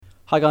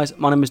Hi guys,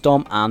 my name is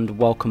Dom and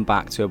welcome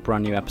back to a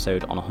brand new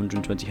episode on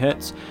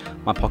 120Hz,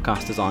 my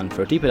podcast designed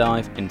for a deeper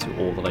dive into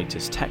all the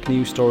latest tech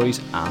news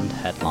stories and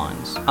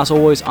headlines. As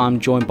always,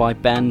 I'm joined by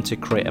Ben to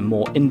create a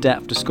more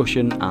in-depth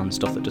discussion and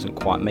stuff that doesn't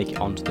quite make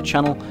it onto the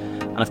channel.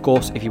 And of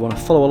course, if you want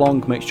to follow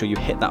along, make sure you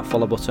hit that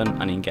follow button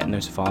and you can get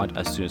notified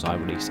as soon as I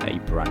release a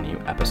brand new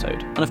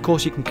episode. And of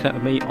course, you can connect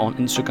with me on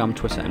Instagram,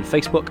 Twitter and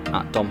Facebook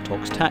at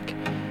DomTalksTech.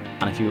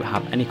 And if you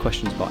have any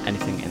questions about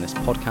anything in this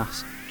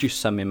podcast, just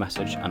send me a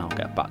message and I'll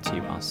get back to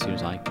you as soon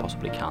as I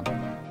possibly can.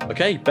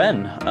 Okay,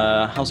 Ben,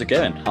 how's it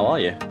going? How are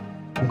you?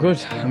 I'm good.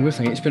 Thank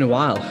you. It's been a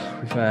while.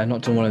 We've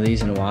not done one of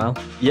these in a while.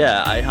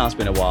 Yeah, it has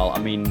been a while. I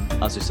mean,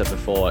 as we said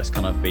before, it's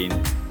kind of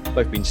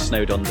been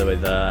snowed under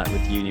with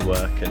uni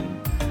work,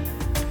 and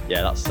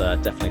yeah, that's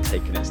definitely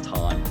taken its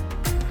time.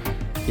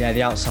 Yeah,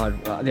 the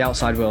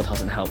outside world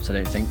hasn't helped, I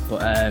don't think.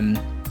 But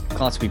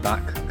glad to be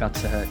back. Glad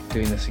to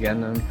doing this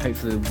again, and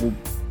hopefully we'll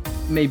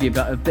maybe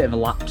a bit of a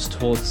lapse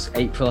towards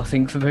April, I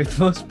think, for both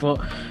of us. But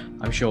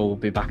I'm sure we'll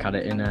be back at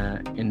it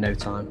in no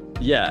time.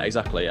 Yeah,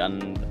 exactly.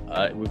 And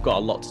we've got a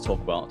lot to talk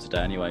about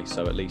today anyway,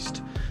 so at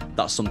least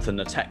that's something.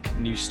 The tech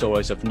news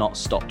stories have not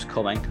stopped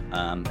coming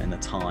in the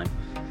time.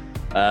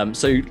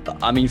 So,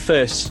 I mean,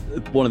 first,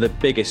 one of the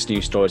biggest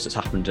news stories that's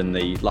happened in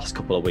the last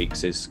couple of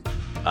weeks is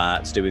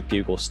to do with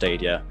Google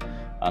Stadia.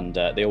 And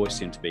they always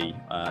seem to be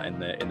in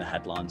the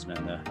headlines and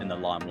in the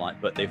limelight.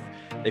 But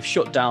they've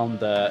shut down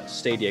the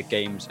Stadia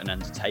Games and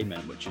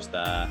Entertainment, which is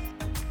their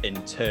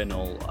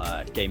internal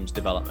games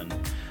development.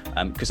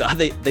 Because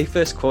they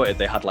first quoted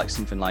they had like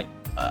something like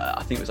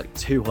I think it was like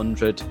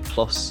 200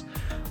 plus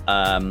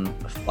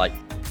like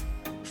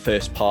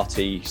first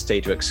party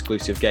Stadia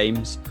exclusive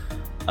games.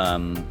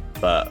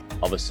 But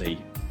obviously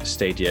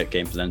Stadia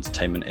Games and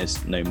Entertainment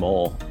is no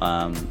more,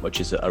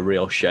 which is a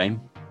real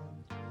shame.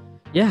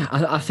 Yeah,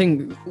 I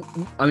think,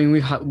 I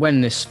mean,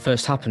 when this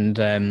first happened,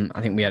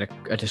 I think we had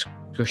a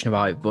discussion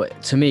about it,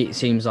 but to me, it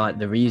seems like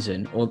the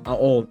reason, or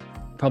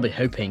probably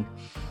hoping,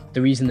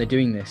 the reason they're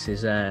doing this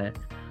is a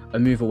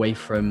move away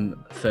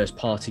from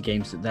first-party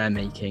games that they're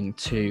making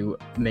to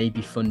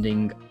maybe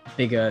funding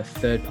bigger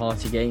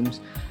third-party games.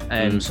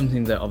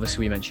 Something that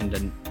obviously we mentioned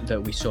and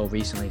that we saw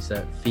recently is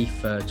that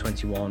FIFA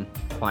 21,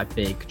 quite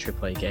big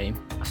AAA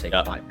game. I say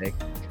quite big,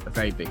 a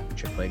very big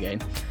AAA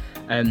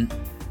game.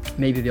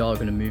 Maybe they are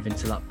going to move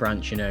into that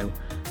branch, you know.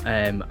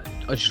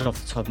 Just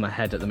off the top of my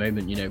head at the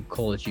moment, you know,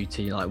 Call of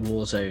Duty, like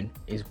Warzone,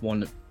 is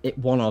one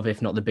of,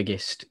 if not the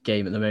biggest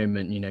game at the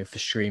moment, you know, for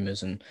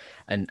streamers and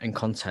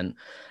content,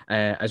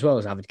 as well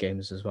as avid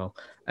gamers as well.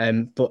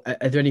 But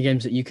are there any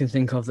games that you can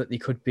think of that they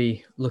could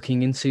be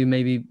looking into,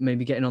 maybe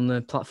getting on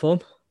the platform?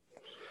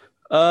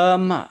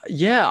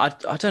 Yeah,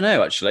 I don't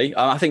know actually.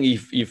 I think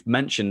you've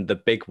mentioned the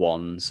big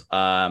ones.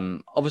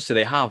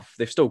 Obviously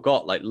they've still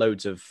got like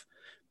loads of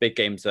big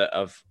games that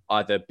have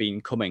either been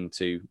coming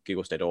to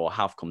Google Stadia or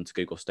have come to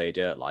Google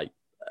Stadia, like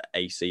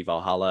AC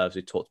Valhalla, as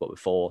we talked about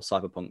before,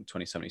 Cyberpunk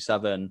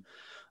 2077.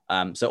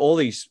 So all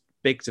these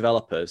big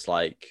developers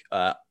they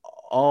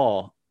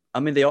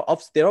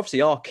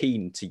obviously are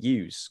keen to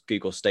use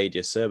Google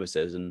Stadia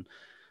services, and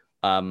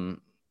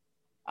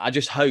I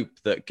just hope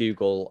that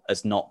Google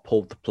has not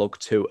pulled the plug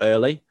too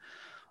early.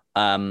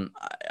 And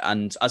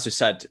as we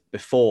said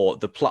before,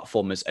 the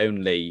platform is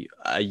only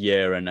a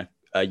year and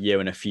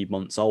a few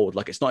months old.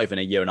 Like, it's not even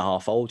a year and a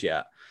half old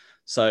yet.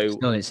 So it's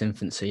still in its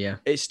infancy, yeah.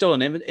 It's still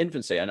in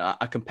infancy. And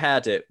I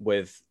compared it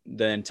with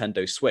the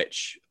Nintendo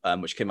Switch,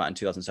 which came out in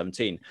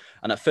 2017.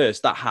 And at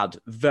first that had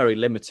very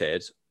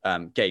limited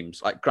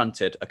games. Like,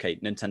 granted, okay,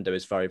 Nintendo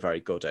is very,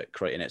 very good at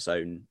creating its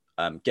own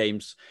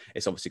games.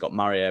 It's obviously got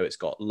Mario. It's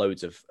got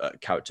loads of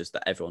characters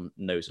that everyone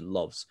knows and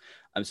loves.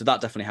 So that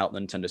definitely helped the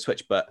Nintendo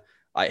Switch. But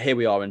here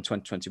we are in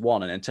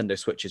 2021, and Nintendo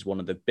Switch is one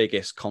of the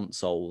biggest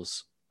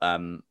consoles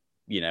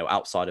you know,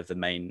 outside of the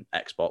main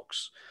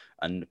Xbox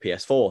and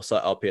PS4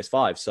 or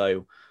PS5.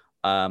 So,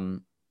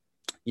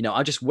 you know,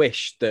 I just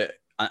wish that,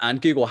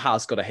 and Google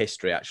has got a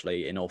history,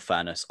 actually, in all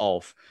fairness,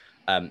 of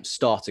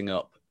starting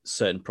up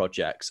certain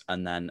projects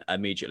and then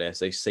immediately, as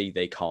they see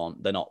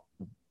they're not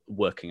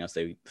working as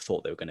they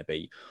thought they were going to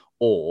be,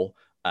 or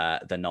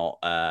they're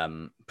not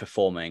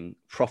performing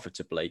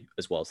profitably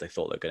as well as they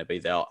thought they were going to be.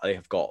 They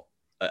have got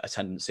a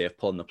tendency of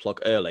pulling the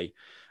plug early.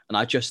 And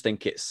I just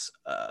think it's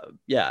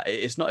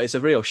a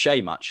real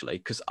shame, actually,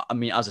 because I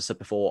mean, as I said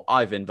before,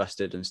 I've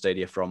invested in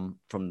Stadia from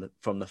the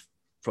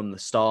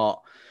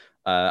start,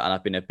 and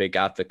I've been a big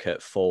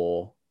advocate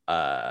for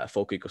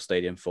Google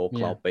Stadia and for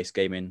cloud-based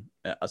gaming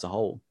as a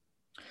whole.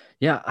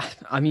 Yeah,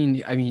 I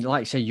mean,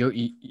 like I say,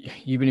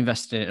 you've been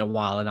invested in it a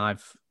while, and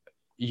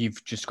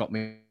you've just got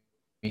me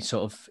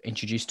sort of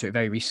introduced to it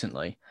very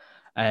recently.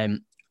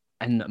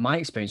 And my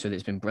experience with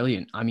it's been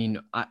brilliant. I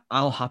mean,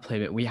 I'll happily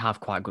admit we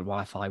have quite good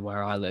Wi-Fi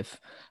where I live.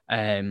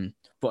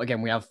 But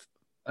again, we have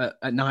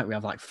at night we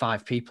have like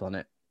 5 people on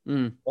it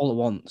all at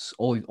once,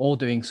 all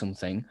doing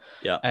something.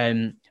 Yeah.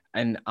 And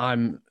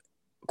I'm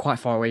quite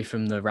far away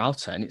from the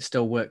router, and it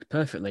still worked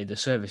perfectly. The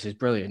service is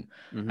brilliant.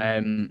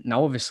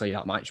 Now, obviously,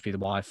 that might just be the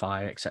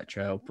Wi-Fi,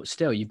 etc. But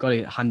still, you've got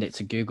to hand it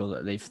to Google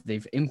that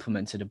they've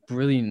implemented a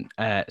brilliant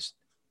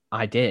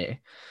idea.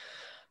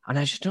 And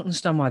I just don't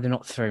understand why they're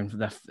not throwing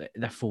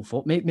their full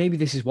foot. Maybe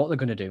this is what they're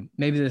going to do.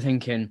 Maybe they're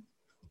thinking,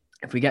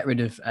 if we get rid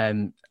of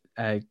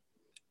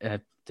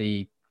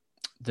the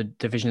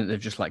division that they've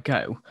just let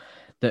go,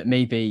 that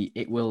maybe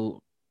it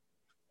will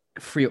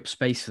free up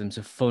space for them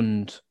to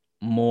fund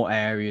more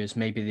areas.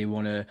 Maybe they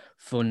want to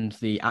fund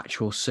the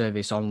actual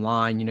service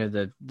online,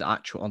 the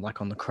actual on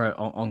like on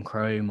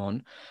Chrome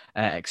on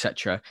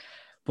etc.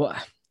 But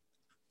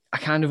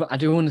I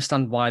do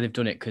understand why they've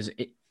done it, because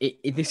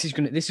this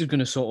is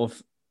gonna sort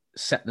of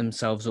set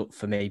themselves up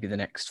for maybe the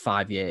next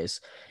 5 years.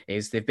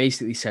 Is they've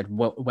basically said,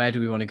 well, where do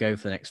we want to go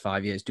for the next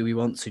 5 years? Do we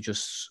want to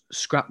just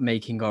scrap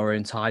making our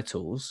own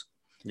titles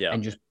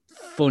and just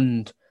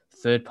fund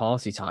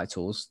third-party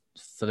titles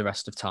for the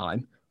rest of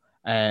time,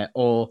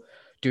 or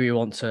do we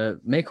want to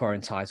make our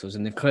own titles?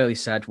 And they've clearly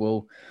said,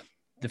 well,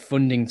 the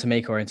funding to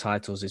make our own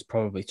titles is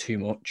probably too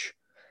much,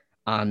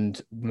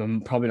 and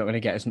we're probably not going to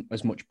get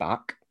as much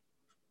back.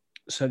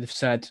 So they've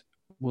said,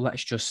 well,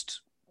 let's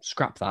just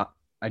scrap that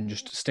and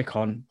just stick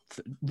on.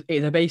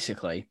 They're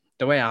basically,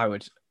 the way I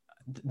would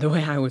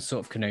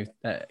sort of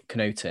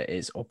connote it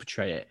is, or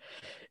portray it,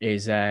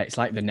 is it's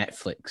like the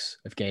Netflix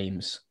of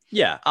games.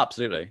 Yeah,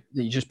 absolutely.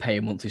 You just pay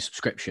a monthly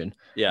subscription,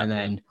 and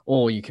then,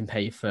 or you can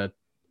pay for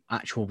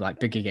actual like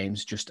bigger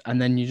games, and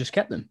then you just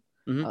get them.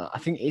 I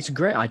think it's a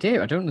great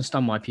idea. I don't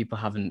understand why people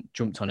haven't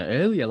jumped on it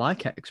earlier, like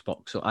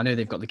Xbox. So I know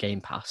they've got the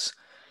Game Pass,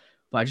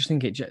 but I just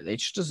think it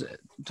just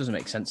doesn't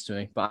make sense to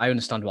me. But I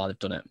understand why they've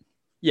done it.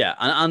 Yeah,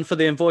 and for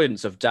the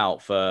avoidance of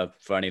doubt, for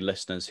any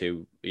listeners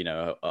who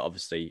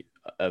obviously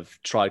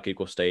have tried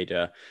Google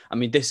Stadia, I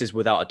mean, this is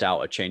without a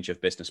doubt a change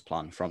of business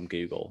plan from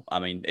Google. I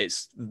mean,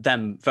 it's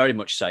them very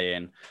much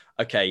saying,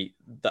 okay,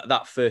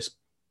 that first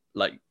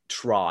like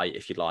try,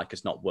 if you like,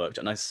 has not worked.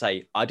 And I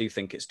do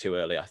think it's too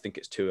early. I think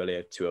it's too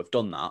early to have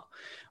done that.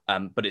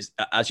 But it's,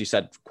 as you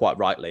said quite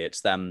rightly,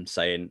 it's them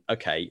saying,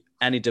 okay,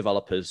 any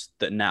developers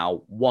that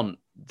now want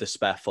the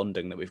spare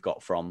funding that we've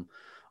got from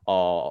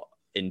our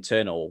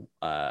internal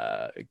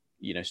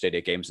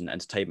Stadia Games and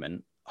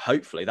Entertainment,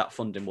 hopefully that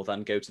funding will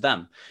then go to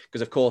them,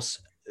 because of course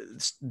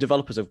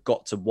developers have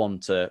got to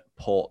want to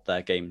port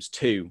their games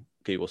to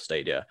Google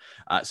Stadia.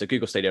 So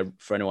Google Stadia,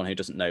 for anyone who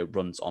doesn't know,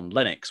 runs on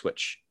Linux,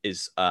 which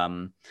is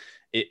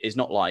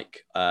not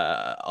like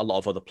a lot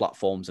of other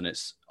platforms, and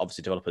it's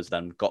obviously developers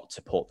then got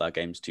to port their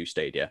games to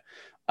Stadia.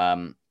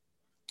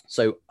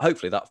 So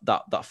hopefully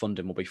that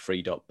funding will be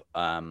freed up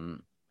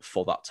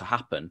for that to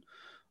happen.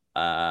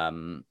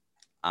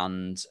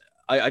 And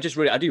I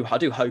do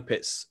hope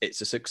it's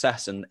a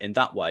success in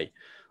that way.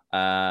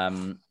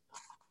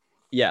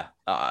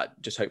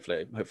 Just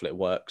hopefully it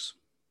works.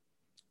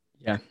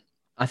 Yeah,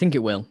 I think it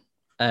will.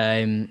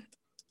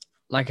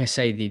 Like I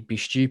say, they'd be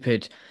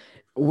stupid.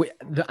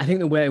 I think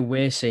the way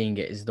we're seeing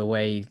it is the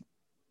way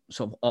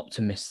sort of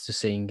optimists are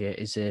seeing it,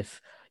 is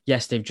if,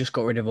 yes, they've just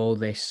got rid of all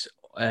this,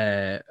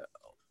 what's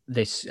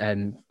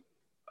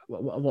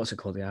it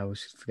called? I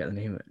always forget the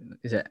name of it.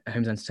 Is it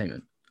Homes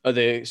Entertainment? Oh,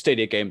 the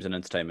Stadia Games and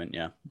Entertainment,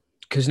 yeah.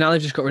 Because now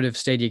they've just got rid of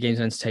Stadia Games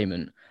and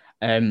Entertainment.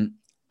 I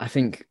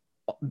think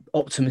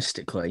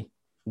optimistically,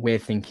 we're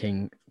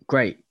thinking,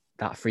 great,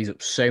 that frees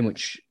up so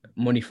much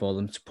money for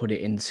them to put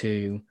it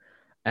into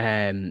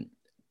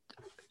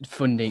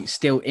funding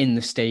still in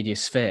the Stadia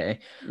sphere.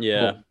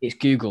 Yeah, but it's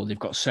Google. They've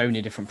got so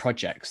many different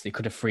projects. They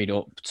could have freed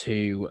up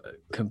to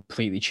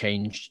completely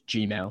change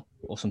Gmail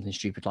or something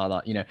stupid like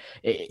that.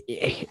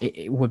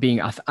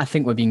 I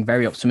think we're being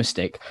very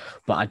optimistic,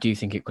 but I do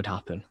think it could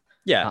happen.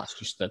 Yeah, that's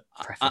just the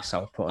preface I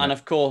would put on and it.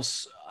 Of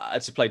course,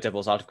 to play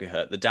devil's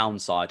advocate, the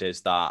downside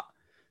is that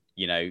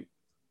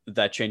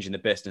they're changing the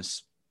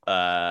business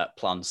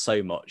plan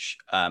so much.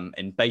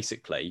 And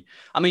basically,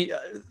 I mean,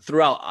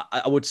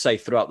 I would say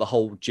throughout the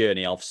whole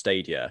journey of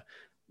Stadia,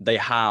 they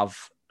have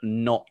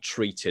not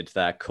treated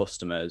their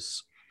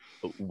customers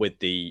with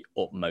the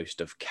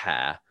utmost of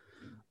care,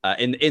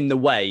 in the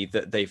way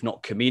that they've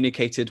not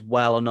communicated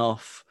well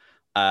enough.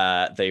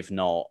 They've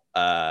not.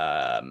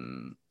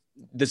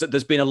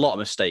 There's been a lot of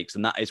mistakes,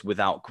 and that is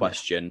without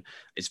question. Yeah.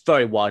 It's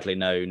very widely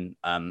known.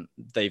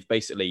 They've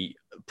basically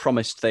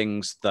promised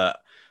things that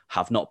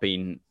have not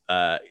been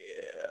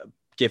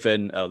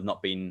given, or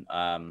not been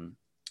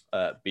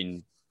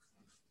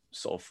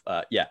sort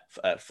of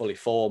fully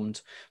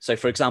formed. So,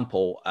 for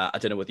example, I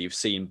don't know whether you've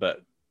seen,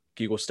 but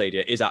Google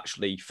Stadia is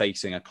actually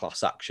facing a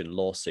class action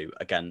lawsuit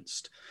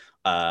against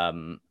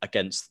them,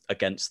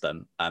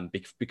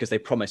 because they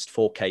promised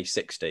 4K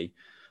 60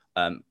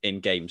 in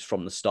games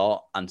from the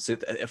start. And so,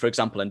 for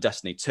example, in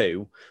Destiny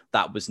 2,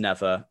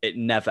 it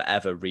never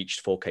ever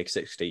reached 4K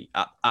 60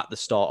 at the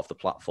start of the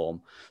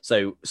platform.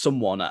 So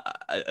someone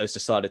has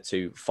decided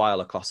to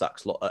file a class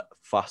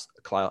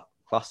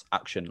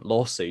action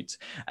lawsuit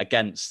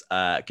against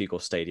Google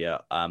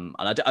Stadia. And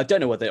I don't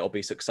know whether it'll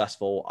be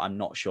successful. I'm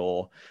not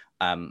sure.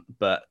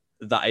 But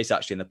that is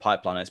actually in the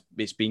pipeline.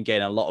 It's been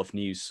getting a lot of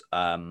news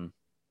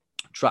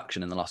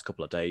traction in the last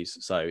couple of days.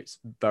 So it's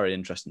very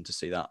interesting to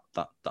see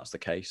that's the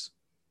case.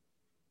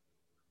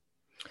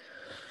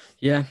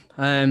 Yeah.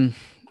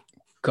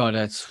 God,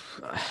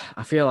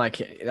 I feel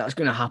like that's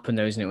going to happen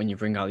though, isn't it? When you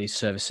bring out these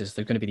services,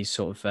 there's going to be these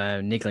sort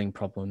of niggling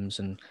problems,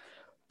 and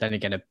then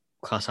again, a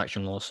class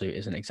action lawsuit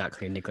isn't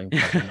exactly a niggling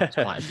problem. That's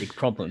quite a big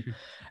problem.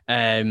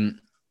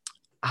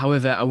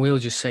 However, I will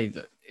just say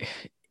that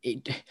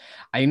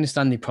I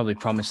understand they probably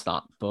promised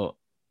that, but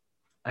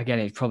again,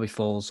 it probably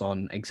falls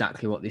on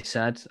exactly what they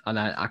said. And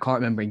I can't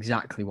remember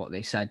exactly what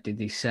they said. Did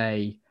they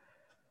say,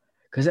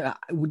 because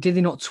did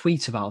they not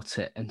tweet about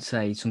it and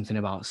say something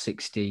about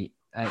 60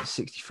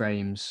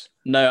 frames?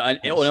 No, and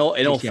in all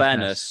 60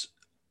 fairness,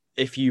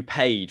 if you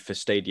paid for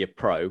Stadia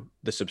Pro,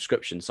 the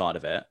subscription side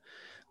of it,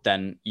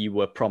 then you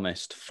were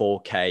promised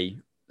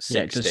 4K 60.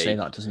 Yeah, it does say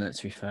that, doesn't it,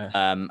 to be fair?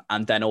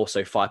 And then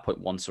also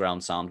 5.1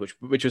 surround sound,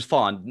 which was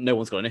fine. No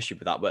one's got an issue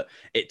with that, but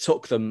it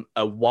took them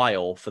a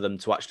while for them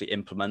to actually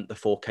implement the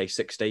 4K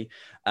 60.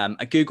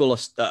 Google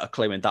are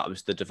claiming that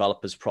was the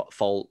developers'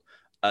 fault.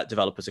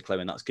 Developers are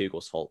claiming that's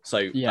Google's fault. So,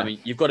 yeah. I mean,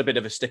 you've got a bit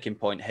of a sticking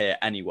point here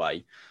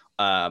anyway.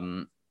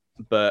 But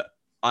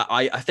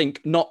I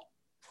think not.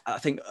 I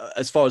think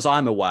as far as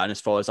I'm aware, and as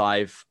far as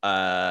I've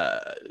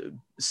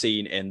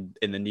seen in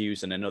the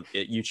news and in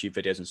YouTube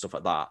videos and stuff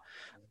like that,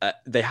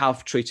 they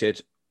have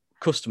treated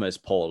customers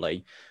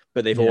poorly,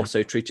 but they've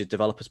also treated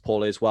developers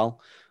poorly as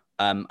well.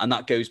 And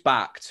that goes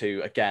back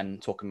to, again,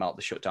 talking about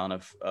the shutdown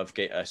of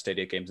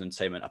Stadia Games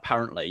Entertainment.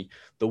 Apparently,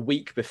 the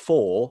week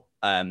before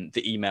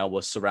the email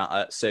was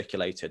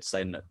circulated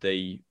saying that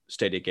the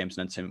Stadia Games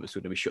Entertainment was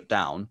going to be shut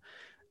down,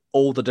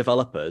 all the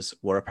developers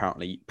were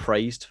apparently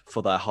praised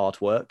for their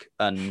hard work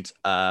and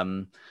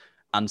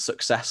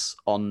success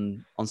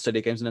on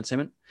Stadia Games and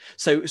Entertainment.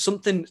 So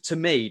something to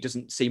me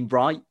doesn't seem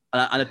right,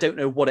 and I don't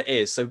know what it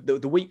is. So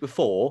the week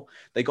before,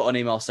 they got an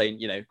email saying,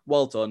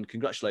 well done,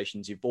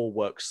 congratulations, you've all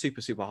worked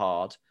super, super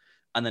hard.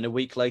 And then a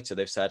week later,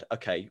 they've said,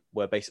 okay,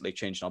 we're basically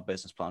changing our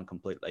business plan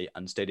completely,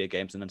 and Stadia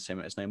Games and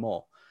Entertainment is no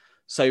more.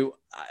 So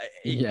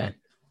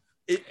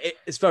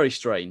it's very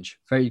strange.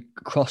 Very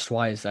crossed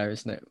wires there,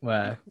 isn't it?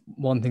 Where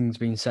one thing's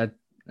been said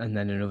and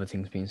then another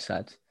thing's been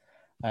said.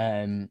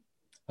 I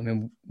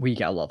mean, we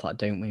get a lot of that,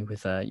 don't we,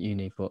 with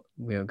uni, but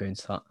we won't go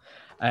into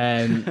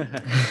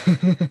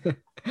that.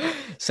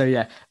 So,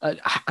 yeah, I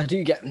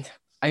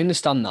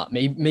understand that.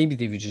 Maybe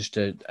they were just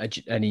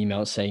an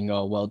email saying,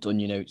 oh, well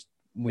done,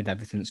 with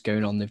everything that's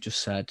going on. They've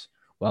just said,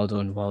 well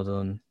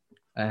done,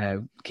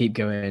 keep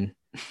going.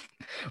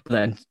 But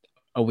then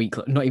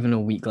not even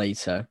a week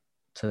later,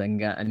 to then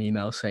get an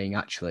email saying,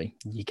 actually,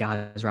 you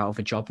guys are out of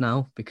a job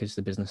now because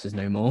the business is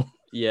no more.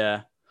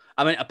 Yeah.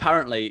 I mean,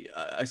 apparently,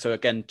 so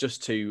again,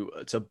 just to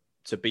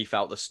beef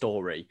out the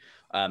story,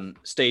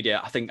 Stadia,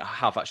 I think I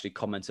have actually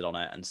commented on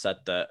it and said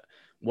that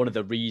one of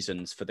the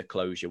reasons for the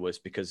closure was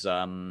because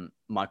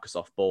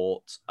Microsoft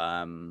bought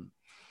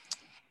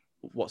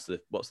what's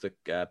the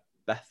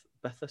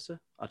Bethesda?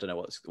 I don't know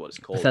what it's called.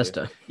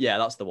 Bethesda. Yeah,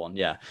 that's the one.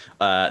 Yeah,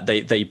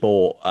 they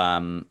bought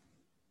them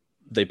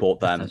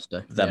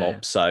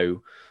up.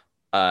 So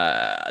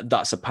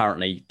that's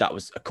apparently, that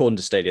was, according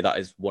to Stadia, that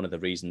is one of the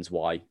reasons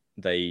why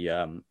they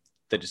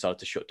decided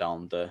to shut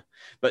down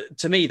but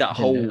to me, that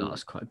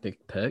was quite a big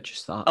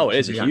purchase. That it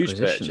is a huge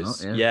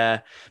purchase.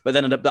 Yeah. But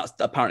then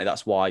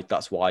that's why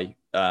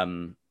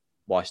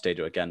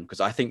Stadia again, because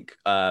I think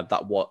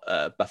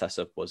that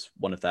Bethesda was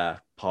one of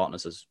their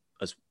partners as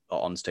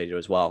on Stadia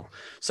as well.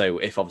 So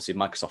if obviously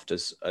Microsoft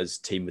has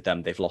teamed with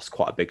them, they've lost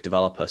quite a big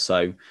developer.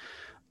 So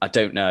I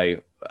don't know.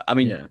 I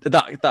mean,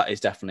 that is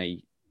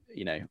definitely,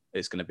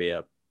 it's going to be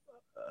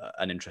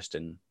an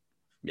interesting,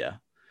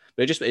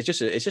 but it's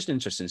just an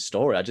interesting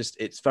story.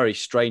 It's very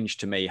strange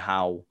to me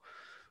how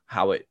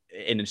it,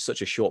 in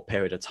such a short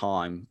period of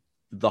time,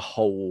 the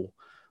whole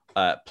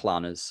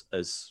plan has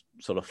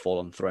sort of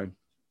fallen through.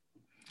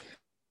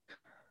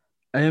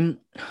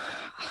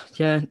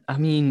 Yeah, I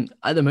mean,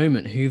 at the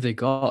moment, who they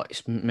got,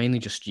 it's mainly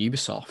just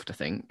Ubisoft, I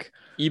think.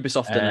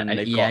 Ubisoft and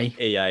they've EA.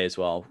 got EA as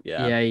well.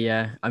 Yeah.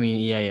 Yeah. I mean,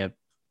 EA are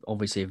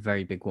obviously a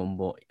very big one,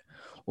 but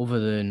other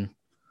than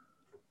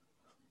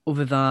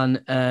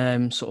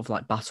sort of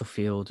like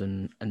Battlefield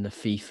and the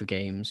FIFA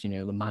games,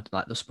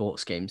 the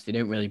sports games, they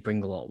don't really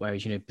bring a lot.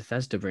 Whereas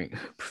Bethesda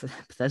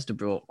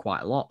brought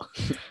quite a lot.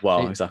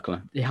 Well, exactly.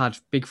 They had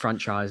big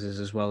franchises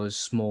as well as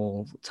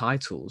small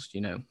titles.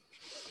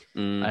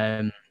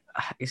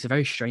 It's a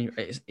very strange.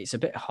 It's a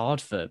bit hard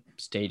for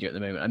Stadia at the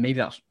moment, and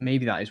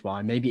maybe that is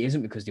why. Maybe it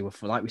isn't because they were,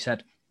 like we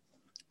said.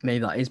 Maybe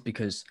that is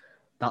because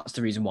that's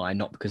the reason why,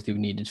 not because they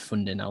needed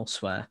funding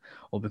elsewhere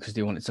or because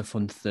they wanted to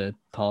fund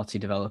third-party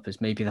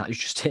developers. Maybe that is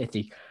just it.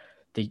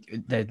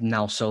 They're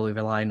now solely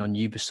relying on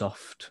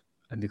Ubisoft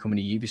and becoming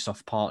a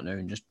Ubisoft partner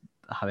and just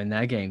having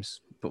their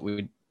games.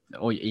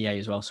 Or EA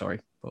as well,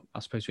 sorry. But I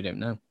suppose we don't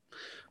know.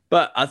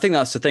 But I think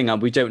that's the thing.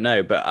 We don't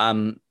know. But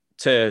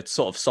to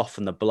sort of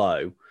soften the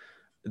blow,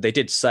 they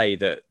did say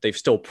that they've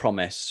still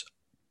promised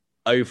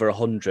over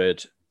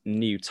 100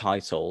 new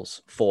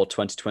titles for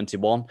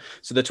 2021.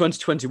 So the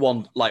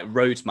 2021 like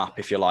roadmap,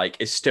 if you like,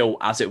 is still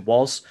as it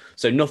was.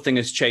 So nothing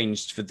has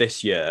changed for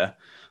this year.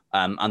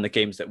 And the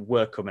games that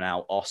were coming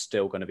out are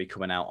still going to be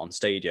coming out on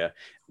Stadia.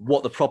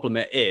 What the problem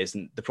is,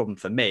 and the problem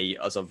for me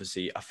as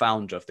obviously a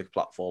founder of the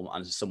platform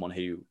and as someone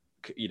who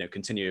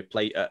continue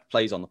to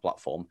plays on the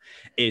platform,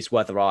 is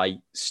whether I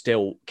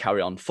still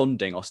carry on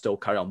funding or still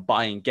carry on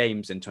buying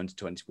games in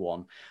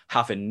 2021,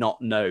 having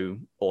not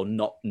knowing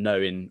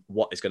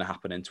what is going to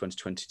happen in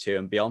 2022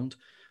 and beyond.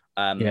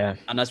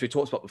 And as we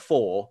talked about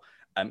before,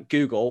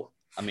 Google,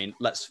 I mean,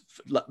 let's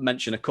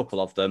mention a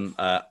couple of them.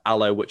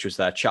 Allo, which was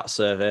their chat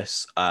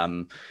service.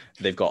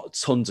 They've got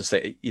tons of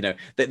they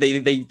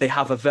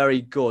have a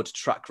very good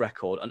track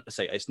record. And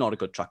say it's not a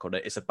good track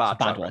record; it's a bad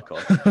track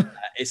record.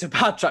 It's a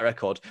bad track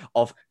record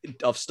of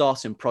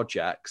starting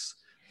projects,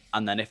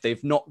 and then if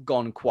they've not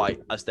gone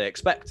quite as they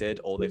expected,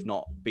 or they've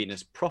not been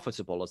as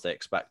profitable as they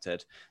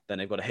expected, then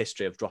they've got a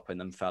history of dropping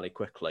them fairly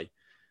quickly.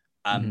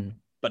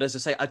 But as I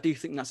say, I do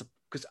think that's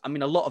because I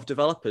mean, a lot of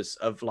developers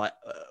of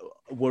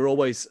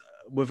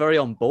were very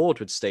on board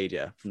with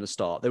Stadia from the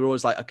start. They were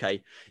always like,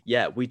 okay,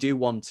 yeah, we do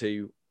want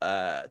to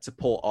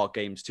port our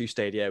games to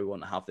Stadia. We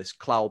want to have this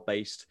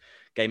cloud-based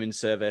gaming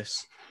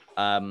service.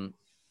 And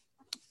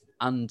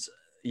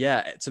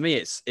yeah, to me,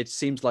 it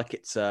seems like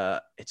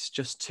it's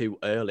just too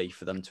early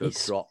for them to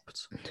have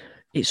dropped.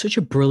 It's such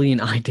a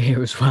brilliant idea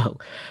as well.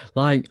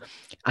 Like,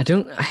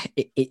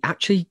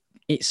 it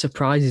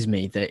surprises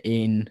me that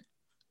in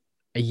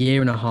a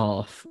year and a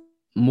half,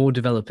 more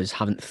developers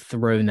haven't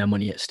thrown their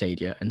money at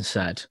Stadia and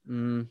said,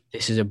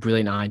 this is a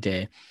brilliant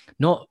idea.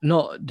 Not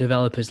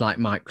developers like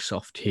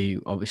Microsoft,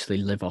 who obviously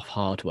live off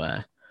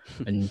hardware,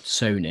 and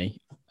Sony,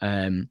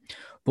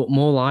 but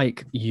more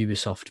like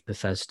Ubisoft,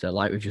 Bethesda,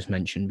 like we've just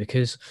mentioned,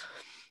 because,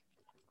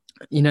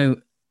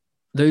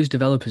 those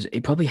developers,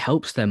 it probably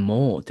helps them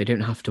more. They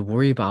don't have to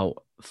worry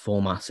about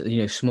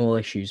formats, small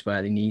issues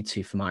where they need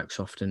to for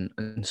Microsoft and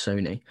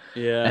Sony.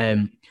 Yeah.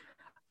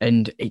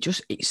 And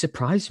it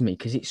surprised me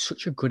because it's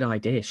such a good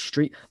idea.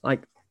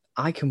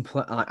 I can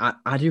play.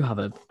 I do have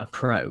a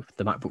Pro,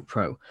 the MacBook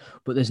Pro,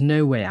 but there's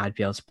no way I'd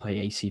be able to play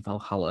AC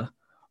Valhalla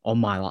on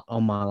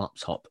my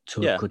laptop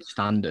to a good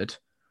standard.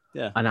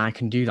 Yeah, and I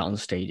can do that on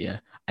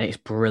Stadia, and it's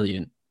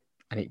brilliant,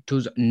 and it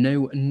does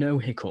no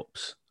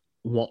hiccups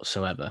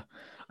whatsoever.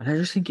 And I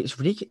just think it's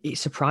ridiculous. It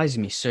surprises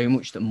me so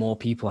much that more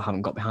people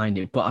haven't got behind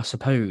it. But I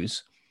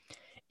suppose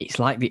it's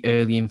like the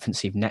early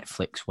infancy of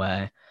Netflix,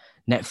 where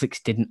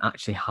Netflix didn't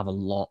actually have a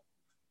lot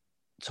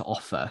to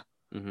offer.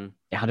 Mm-hmm.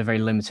 It had a very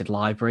limited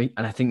library,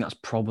 and I think that's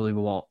probably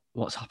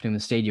what's happening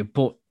with Stadia.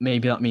 But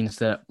maybe that means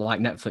that, like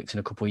Netflix, in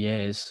a couple of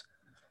years,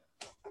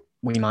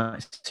 we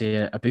might see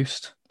a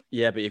boost.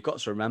 Yeah, but you've got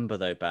to remember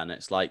though, Ben,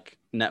 it's like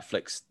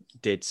Netflix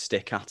did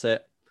stick at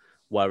it,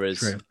 whereas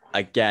True.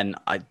 Again,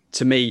 I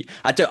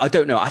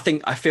don't know.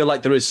 I feel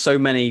like there is so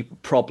many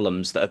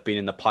problems that have been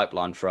in the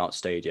pipeline throughout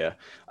Stadia.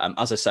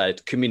 As I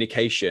said,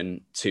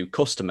 communication to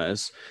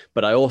customers,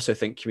 but I also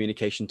think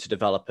communication to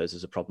developers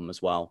is a problem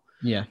as well.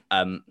 Yeah.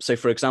 So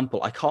for example,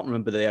 I can't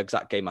remember the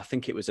exact game. I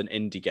think it was an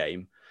indie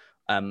game.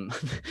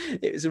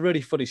 It was a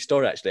really funny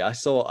story actually. I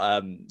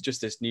saw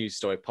just this news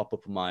story pop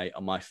up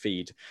on my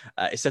feed.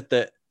 It said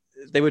that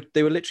they were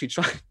literally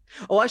trying.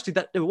 Oh, actually,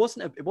 that it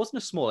wasn't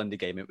a small indie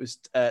game. It was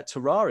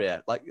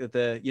Terraria, like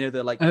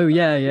the like. Oh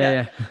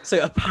yeah.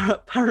 So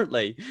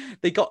apparently,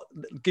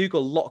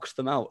 Google locked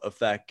them out of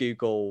their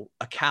Google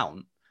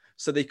account,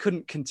 so they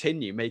couldn't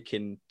continue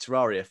making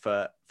Terraria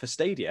for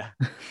Stadia.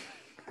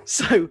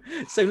 So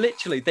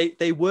literally,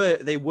 they were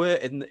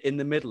in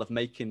the middle of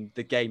making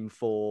the game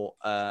for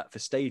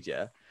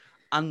Stadia,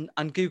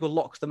 and Google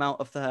locked them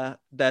out of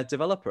their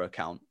developer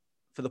account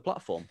for the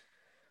platform.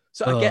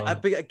 So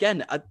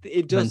again,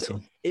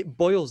 it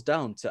boils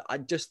down to, I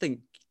just think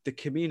the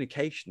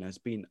communication has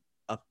been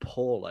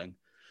appalling.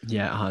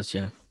 Yeah, it has.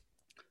 Yeah,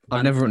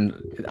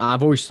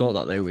 I've always thought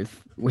that though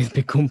with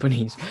big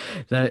companies,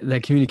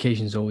 their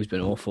communication's always been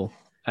awful.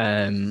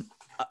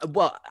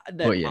 Well,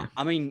 no, yeah.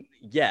 I mean,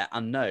 yeah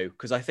and no,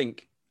 because I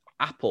think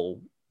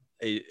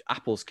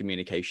Apple's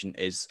communication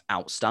is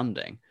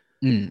outstanding.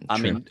 I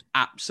mean,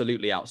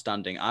 absolutely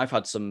outstanding. I've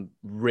had some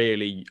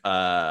really,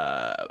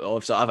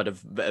 also I've had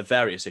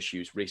various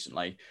issues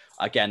recently.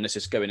 Again, this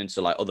is going into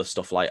like other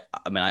stuff. Like,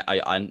 I mean,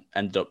 I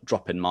ended up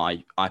dropping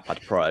my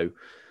iPad Pro,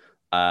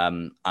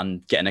 and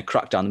getting a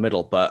crack down the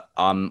middle. But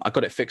I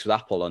got it fixed with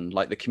Apple, and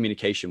like the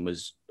communication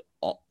was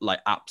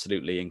like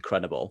absolutely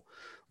incredible.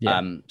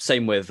 Yeah.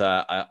 Same with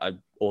I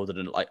ordered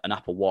an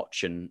Apple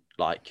Watch, and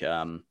like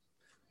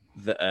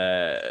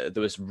there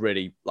was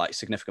really like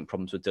significant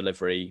problems with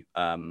delivery.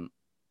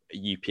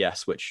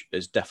 UPS, which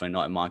is definitely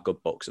not in my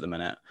good books at the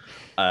minute,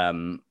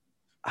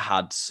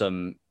 had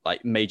some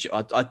like major.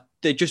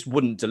 They just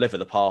wouldn't deliver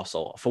the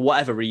parcel for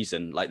whatever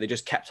reason. Like they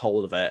just kept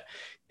hold of it.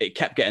 It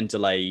kept getting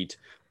delayed.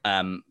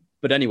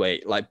 But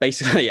anyway, like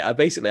basically, I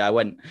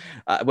went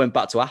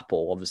back to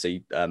Apple,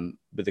 obviously,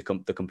 with the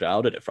company I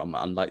ordered it from,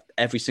 and like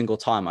every single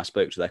time I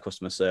spoke to their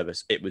customer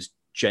service, it was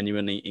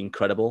genuinely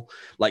incredible.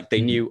 Like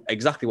they knew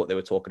exactly what they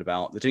were talking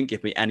about. They didn't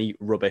give me any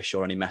rubbish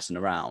or any messing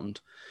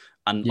around.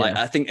 And like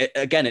I think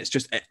it's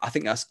just I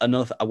think that's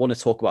another. I want to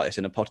talk about this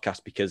in a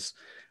podcast because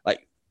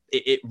like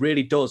it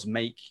really does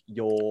make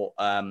your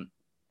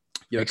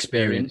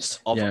experience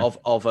of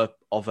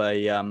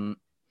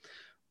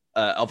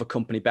a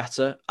company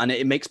better, and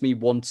it makes me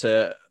want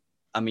to,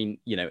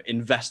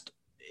 invest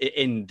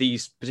in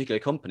these particular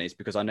companies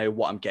because I know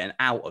what I'm getting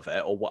out of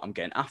it or what I'm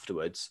getting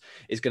afterwards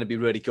is going to be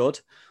really good.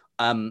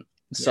 I've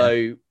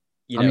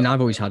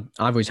always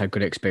had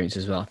good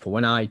experiences with Apple.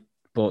 When I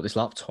bought this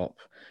laptop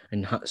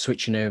and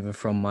switching over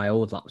from my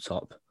old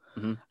laptop,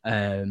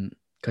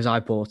 because I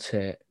bought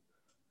it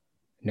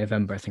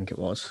November, I think it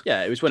was.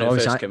 Yeah, it was when it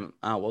first came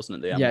out,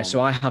 wasn't it? Yeah,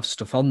 so I have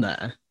stuff on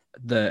there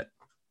that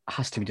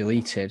has to be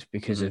deleted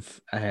because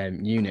of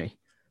uni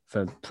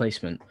for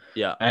placement.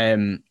 Yeah.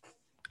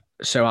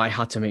 So I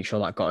had to make sure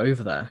that got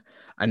over there,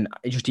 and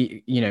just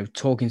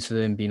talking to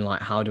them, being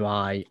like, how do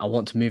I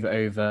want to move it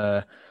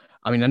over?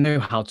 I mean, I know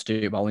how to do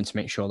it, but I wanted to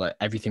make sure that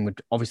everything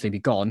would obviously be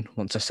gone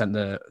once I sent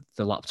the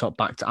laptop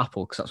back to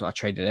Apple because that's what I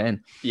traded it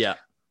in. Yeah.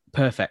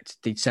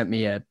 Perfect. They'd sent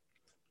me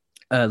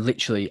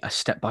literally a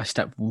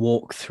step-by-step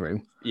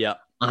walkthrough. Yeah.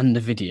 And a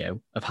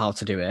video of how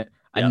to do it,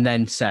 and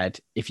then said,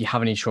 if you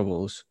have any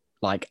troubles,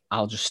 like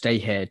I'll just stay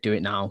here, do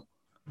it now,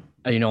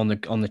 on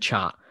the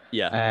chat.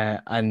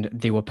 Yeah. And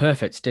they were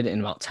perfect. Did it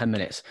in about 10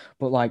 minutes.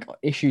 But like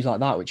issues like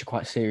that, which are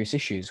quite serious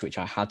issues, which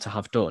I had to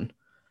have done,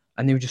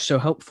 and they were just so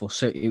helpful.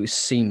 So it was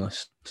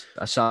seamless.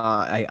 So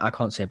I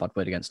can't say a bad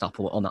word against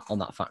Apple on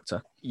that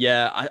factor.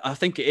 Yeah, I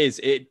think it is.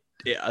 It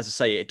as I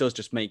say, it does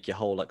just make your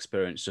whole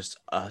experience just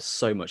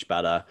so much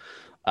better.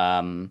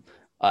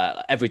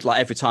 Every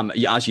time,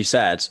 as you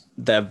said,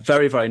 they're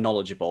very, very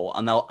knowledgeable,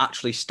 and they'll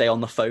actually stay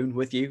on the phone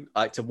with you,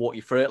 like to walk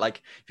you through it.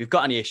 Like if you've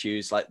got any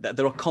issues, like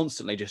they're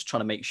constantly just trying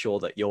to make sure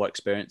that your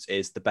experience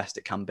is the best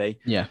it can be.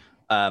 Yeah.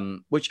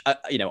 Which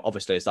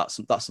obviously is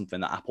that's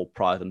something that Apple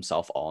pride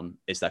themselves on,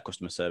 is their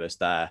customer service,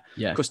 their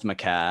customer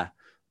care.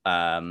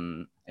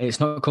 It's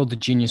not called the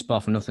Genius Bar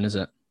for nothing, is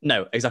it?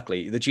 No,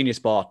 exactly. The Genius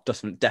Bar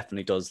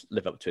definitely does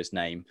live up to its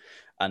name.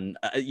 And,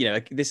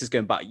 this is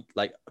going back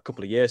like a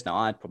couple of years now.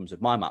 I had problems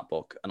with my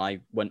MacBook and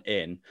I went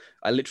in.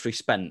 I literally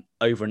spent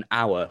over an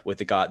hour with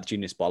the guy at the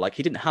Genius Bar. Like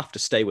he didn't have to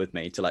stay with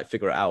me to like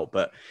figure it out,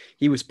 but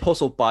he was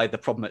puzzled by the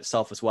problem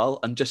itself as well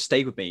and just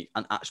stayed with me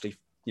and actually,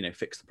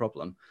 fix the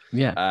problem.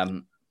 Yeah.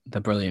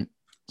 They're brilliant.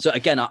 So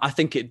again, I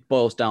think it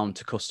boils down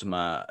to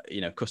customer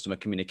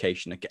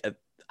communication.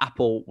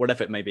 Apple,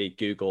 whatever it may be,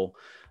 Google,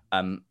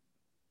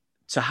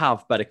 to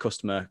have better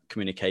customer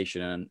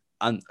communication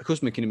and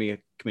customer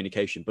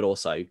communication, but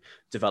also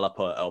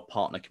developer or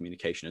partner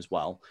communication as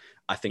well,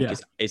 I think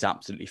is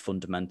absolutely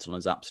fundamental and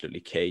is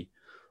absolutely key.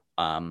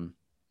 No,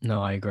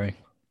 I agree.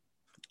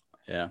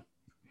 Yeah.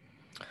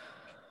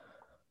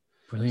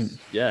 Brilliant.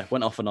 Yeah,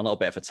 went off on a little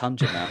bit of a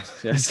tangent now.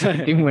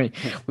 Didn't we?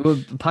 We were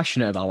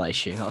passionate about that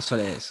issue. That's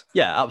what it is.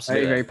 Yeah,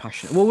 absolutely. Very, very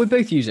passionate. Well, we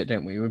both use it,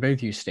 don't we? We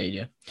both use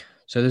Stadia.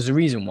 So there's a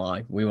reason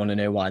why we want to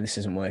know why this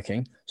isn't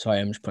working. Sorry,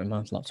 I'm just putting my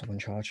laptop on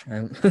charge.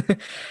 Don't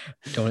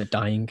want it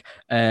dying.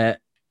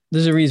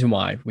 There's a reason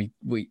why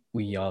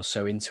we are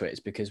so into it. It's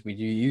because we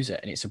do use it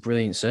and it's a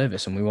brilliant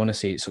service and we want to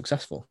see it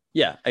successful.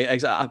 Yeah,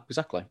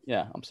 exactly.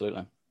 Yeah,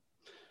 absolutely.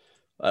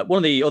 One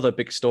of the other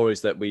big stories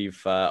that we've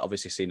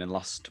obviously seen in the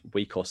last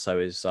week or so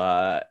is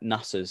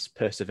NASA's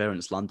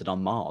Perseverance landed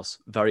on Mars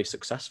very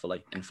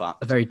successfully, in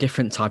fact. A very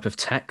different type of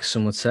tech,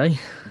 some would say.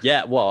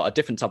 Yeah, well, a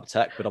different type of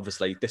tech, but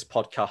obviously this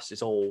podcast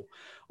is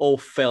all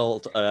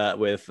filled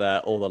with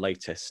all the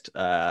latest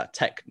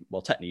tech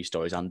news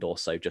stories and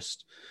also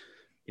just,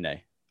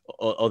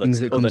 other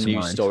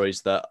news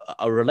stories that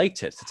are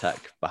related to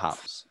tech,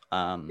 perhaps.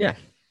 Yeah.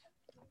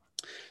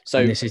 So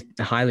and this is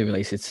highly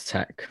related to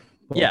tech.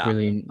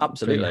 Absolutely.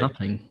 Really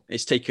happening.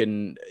 It's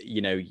taken,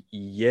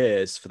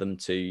 years for them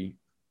to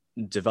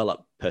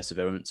develop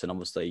Perseverance and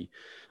obviously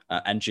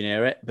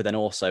engineer it, but then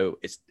also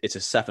it's a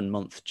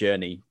 7-month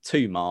journey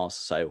to Mars.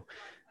 So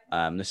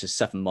this is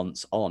 7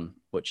 months on,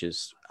 which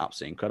is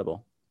absolutely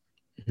incredible.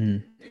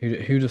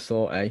 Who'd have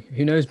thought, eh?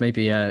 Who knows?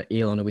 Maybe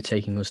Elon will be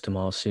taking us to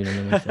Mars sooner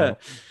than we thought.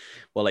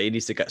 Well, he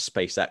needs to get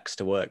SpaceX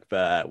to work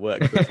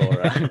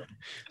before.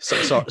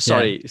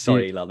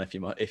 Sorry, Elon,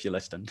 if you're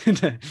listening.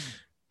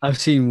 I've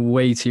seen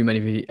way too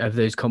many of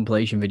those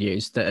compilation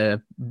videos that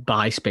are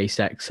by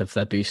SpaceX of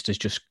their boosters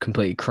just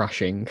completely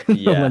crashing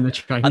when they're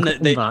trying to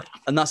come back.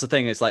 And that's the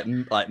thing. It's like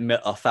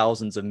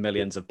thousands of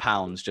millions of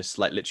pounds just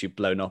like literally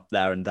blown up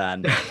there and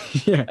then.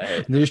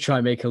 They just try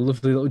and make a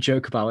lovely little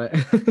joke about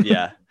it.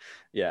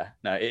 Yeah.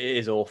 No, it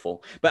is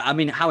awful. But I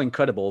mean, how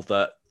incredible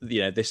that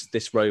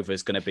this rover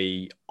is going to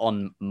be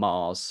on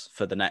Mars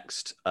for the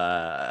next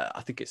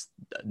I think it's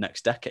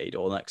next decade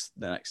or the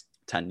next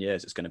 10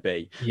 years it's going to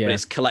be, but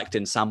it's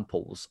collecting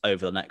samples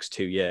over the next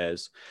 2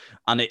 years.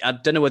 And I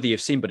don't know whether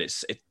you've seen, but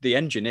it's the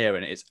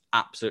engineering is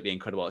absolutely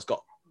incredible. It's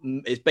got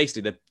it's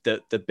basically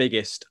the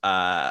biggest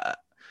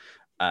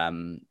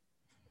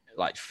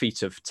like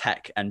feat of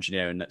tech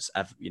engineering that's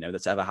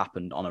ever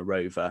happened on a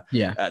rover.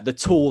 Yeah. The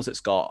tools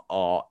it's got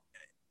are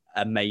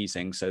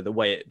amazing. So the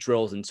way it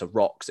drills into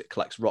rocks, it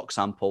collects rock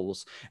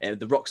samples.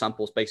 The rock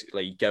samples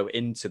basically go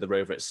into the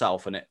rover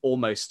itself, and it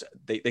almost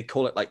they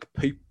call it like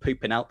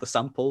pooping out the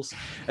samples.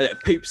 It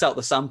poops out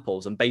the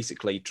samples and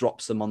basically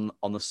drops them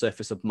on the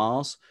surface of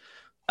Mars.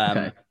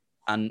 Okay.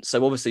 And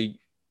so obviously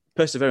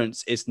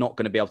Perseverance is not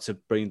going to be able to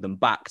bring them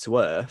back to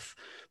Earth,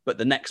 but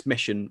the next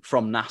mission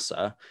from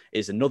NASA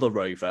is another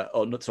rover,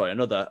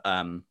 another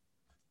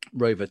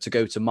rover to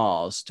go to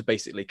Mars to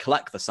basically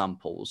collect the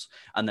samples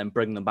and then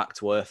bring them back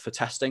to Earth for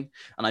testing.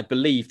 And I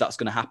believe that's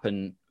going to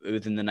happen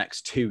within the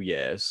next 2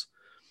 years.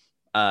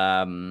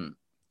 So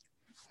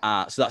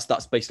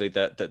that's basically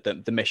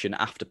the mission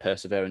after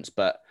Perseverance.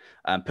 But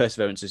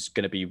Perseverance is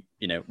going to be,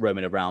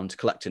 roaming around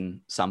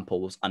collecting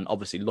samples and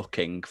obviously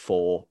looking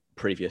for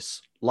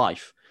previous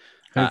life.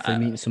 Hopefully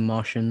meeting some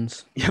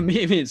Martians. Yeah,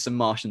 meeting some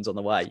Martians on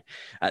the way.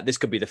 This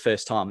could be the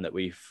first time that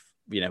we've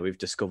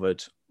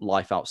discovered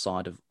life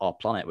outside of our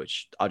planet,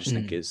 which I just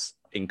think is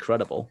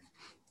incredible.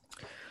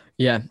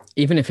 Yeah,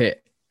 even if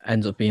it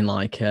ends up being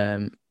like,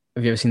 have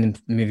you ever seen the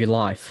movie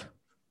Life?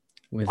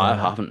 I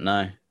haven't,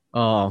 no.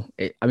 Oh,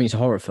 it's a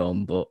horror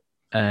film, but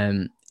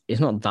it's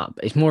not that.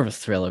 It's more of a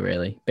thriller,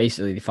 really.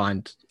 Basically, they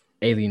find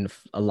a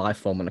life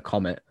form on a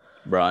comet.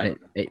 Right.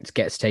 It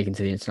gets taken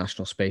to the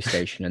International Space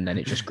Station, and then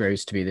it just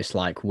grows to be this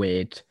like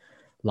weird,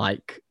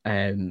 like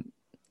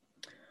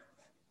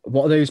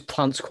what are those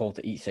plants called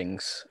that eat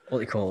things? What are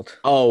they called?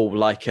 Oh,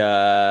 like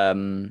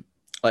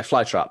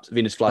fly traps,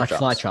 Venus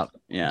flytraps. Like flytrap.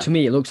 Yeah. To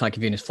me, it looks like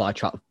a Venus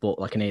flytrap, but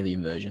like an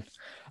alien version,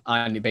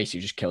 and it basically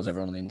just kills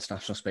everyone on the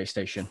International Space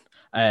Station.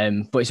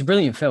 But it's a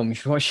brilliant film. You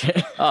should watch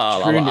it.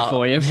 Oh, ruined it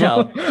for you.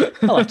 Yeah,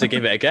 I'll have to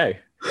give it a go.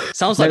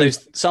 Sounds like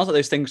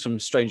those things from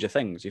Stranger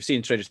Things. You've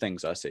seen Stranger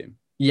Things, I assume.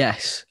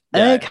 Yes.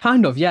 Yeah.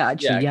 Kind of. Yeah.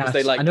 Actually, yeah.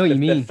 They, like, I know what you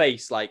mean. The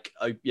face, like,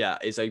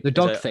 is open. The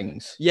dog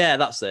things. Yeah,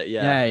 that's it.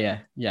 Yeah.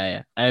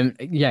 Yeah.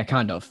 Yeah,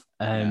 kind of.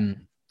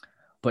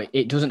 But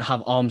it doesn't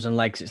have arms and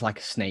legs. It's like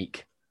a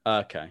snake.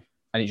 Okay.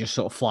 And it just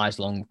sort of flies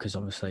along because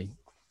obviously,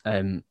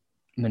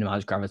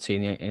 minimize gravity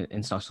in the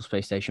International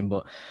Space Station.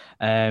 But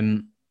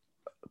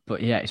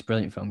yeah, it's a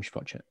brilliant film. You should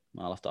watch it.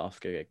 I'll have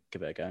to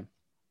give it a go.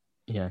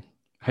 Yeah.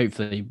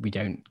 Hopefully we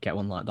don't get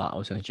one like that. I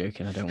was only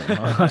joking. I don't want one.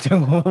 I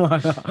don't want one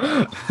like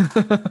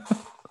that.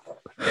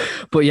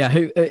 But yeah,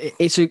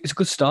 it's a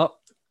good start.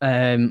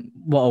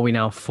 What are we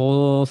now?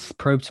 4th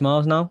probe to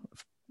Mars now?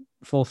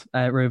 4th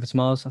rover to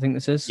Mars, I think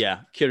this is. Yeah,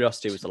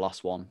 Curiosity was the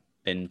last one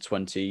in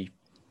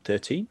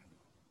 2013.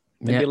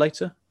 Maybe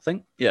later, I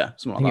think. Yeah,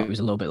 something like that. It was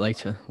a little bit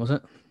later, was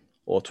it?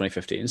 Or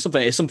 2015. It's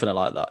something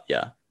like that,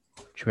 yeah.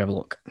 Should we have a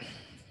look?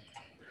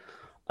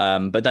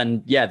 But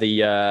then, yeah,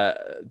 the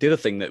other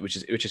thing which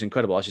is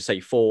incredible, I should say,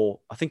 4.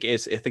 I think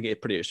it's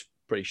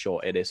pretty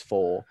short. It is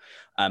 4.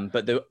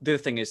 But the other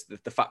thing is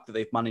the fact that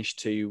they've managed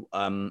to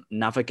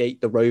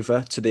navigate the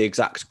rover to the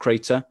exact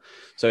crater.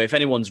 So if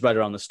anyone's read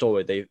around the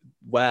story,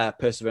 where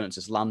Perseverance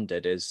has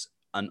landed is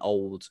an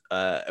old.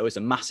 It was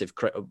a massive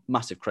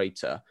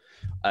crater,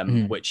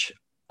 which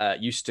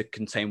used to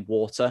contain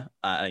water.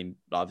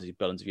 Obviously,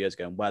 billions of years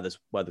ago, and where there's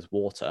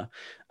water,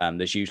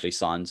 there's usually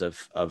signs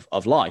of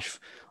life.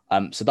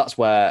 So that's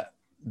where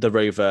the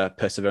rover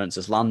Perseverance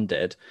has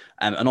landed.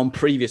 And on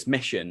previous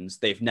missions,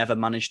 they've never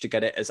managed to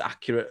get it as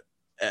accurate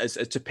as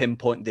to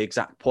pinpoint the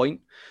exact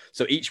point.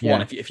 So each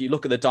one, if you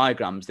look at the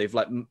diagrams, there's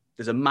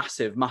a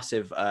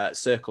massive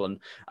circle,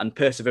 and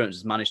Perseverance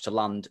has managed to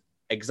land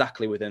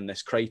exactly within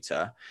this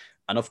crater.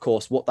 And of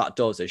course, what that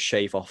does is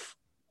shave off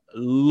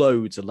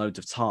loads and loads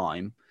of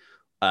time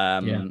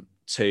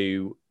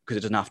because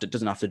it doesn't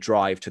have to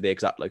drive to the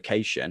exact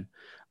location.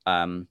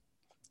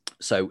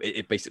 So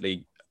it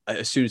basically,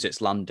 as soon as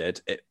it's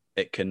landed,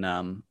 it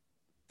can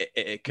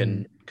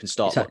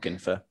start looking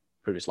for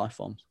previous life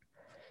forms.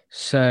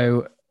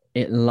 So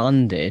it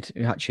landed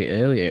actually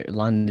earlier.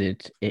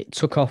 It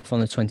took off on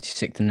the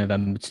 26th of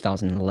November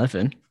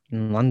 2011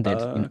 and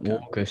landed in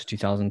August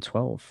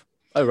 2012.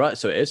 Oh right,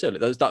 so it is early.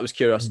 That was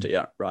Curiosity,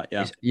 yeah, right,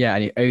 yeah.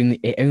 And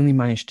it only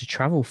managed to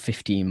travel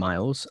 15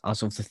 miles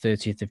as of the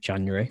 30th of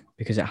January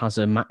because it has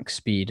a max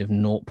speed of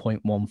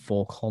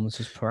 0.14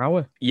 kilometers per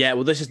hour. Yeah,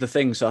 well, this is the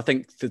thing. So I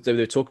think they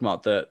were talking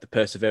about the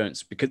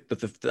Perseverance because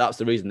that's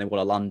the reason they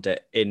want to land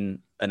it in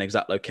an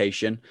exact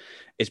location,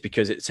 is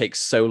because it takes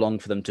so long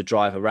for them to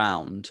drive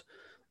around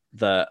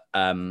that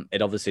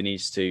it obviously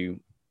needs to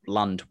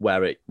land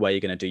where you're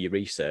going to do your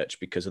research,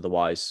 because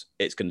otherwise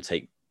it's going to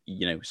take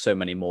so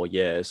many more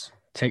years.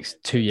 Takes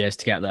 2 years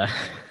to get there.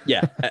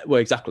 Yeah,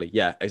 well, exactly.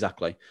 Yeah,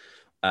 exactly.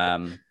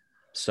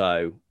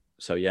 So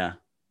yeah.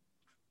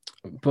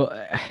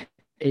 But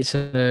it's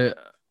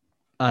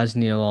as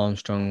Neil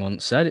Armstrong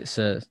once said, it's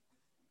no,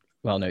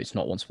 it's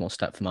not one small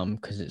step for man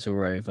because it's a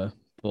rover,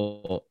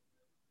 but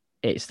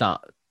it's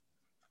that.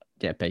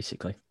 Yeah,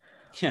 basically.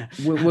 Yeah,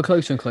 we're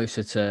closer and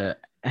closer to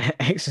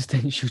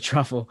existential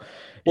travel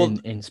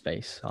in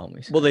space, aren't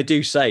we? Well, they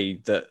do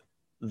say that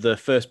the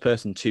first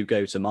person to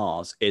go to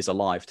Mars is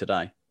alive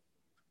today,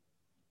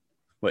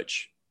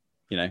 which,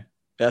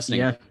 that's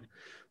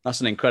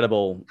an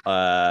incredible.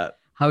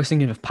 I was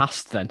thinking of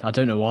past then. I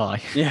don't know why.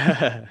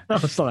 Yeah. I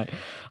was like,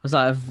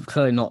 I've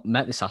clearly not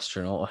met this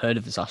astronaut or heard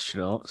of this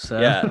astronaut. So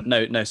Yeah,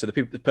 no. So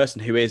the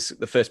person who is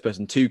the first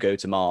person to go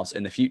to Mars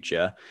in the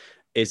future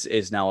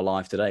is now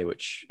alive today,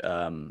 which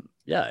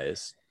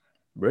is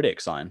really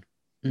exciting.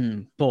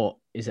 But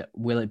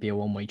will it be a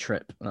one-way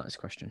trip? That's the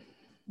question.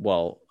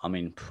 Well, I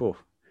mean,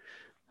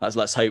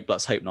 let's hope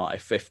not.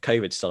 If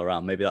COVID's still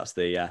around, maybe that's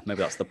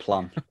the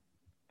plan.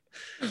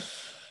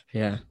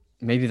 Yeah.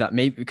 Maybe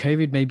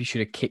COVID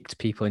should have kicked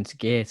people into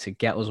gear to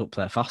get us up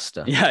there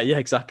faster. Yeah,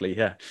 exactly.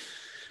 Yeah.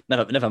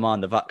 Never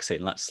mind the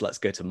vaccine. Let's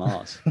go to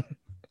Mars.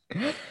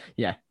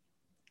 Yeah.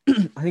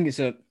 I think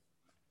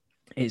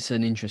it's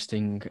an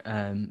interesting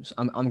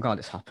I'm glad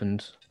it's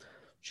happened.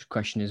 Just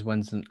question is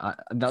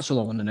that's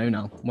all I want to know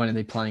now. When are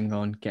they planning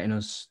on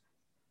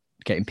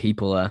getting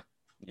people there?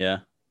 Yeah.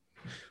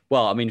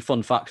 Well, I mean,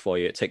 fun fact for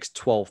you, it takes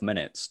 12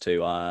 minutes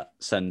to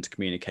send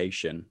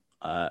communication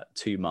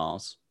to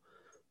Mars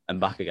and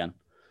back again.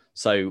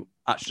 So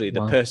actually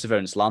the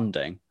Perseverance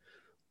landing,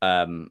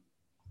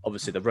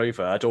 obviously the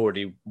rover had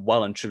already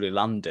well and truly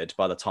landed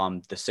by the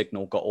time the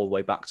signal got all the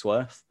way back to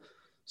Earth.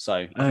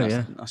 So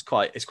it's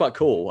quite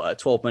cool.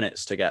 12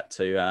 minutes to get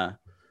to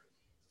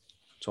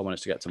 12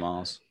 minutes to get to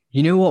Mars.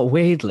 You know what?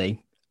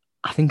 Weirdly,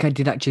 I think I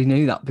did actually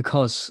know that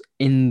because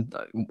in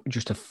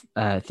just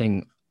a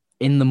thing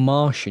in The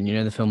Martian,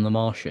 the film The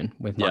Martian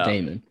with Matt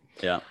Damon.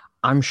 Yeah.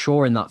 I'm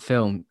sure in that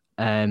film,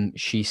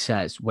 she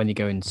says when they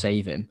go and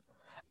save him,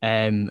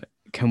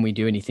 can we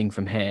do anything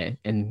from here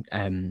in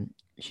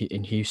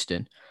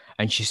Houston?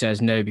 And she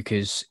says no,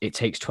 because it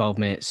takes 12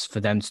 minutes for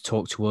them to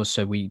talk to us.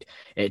 So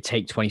it'd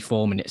take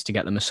 24 minutes to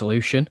get them a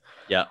solution.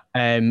 Yeah.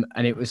 And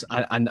it was,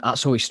 and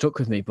that's always stuck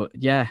with me. But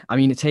yeah, I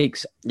mean, it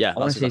takes. Yeah,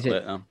 that's exactly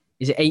it.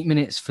 Is it 8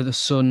 minutes for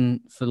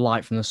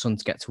light from the sun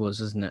to get to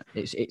us? Isn't it?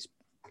 It's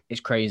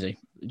crazy.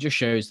 It just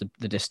shows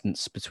the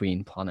distance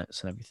between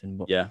planets and everything.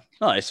 But yeah,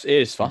 no, it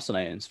is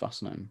fascinating. It's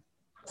fascinating.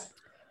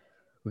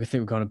 We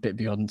think we've gone a bit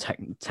beyond tech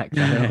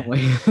there, haven't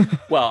we?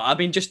 Well, I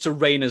mean, just to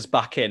rein us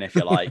back in, if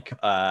you like,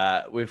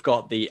 we've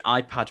got the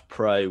iPad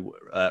Pro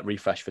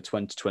refresh for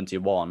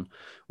 2021,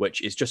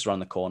 which is just around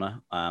the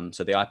corner.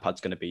 So the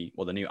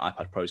the new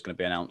iPad Pro is going to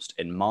be announced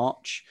in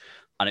March,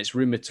 and it's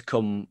rumored to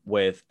come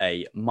with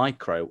a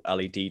micro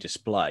LED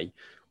display,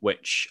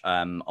 which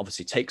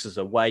obviously takes us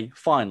away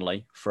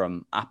finally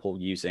from Apple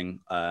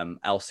using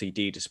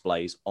LCD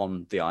displays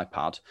on the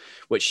iPad,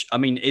 which I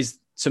mean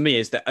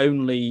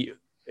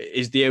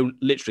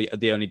literally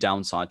the only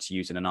downside to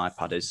using an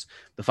iPad is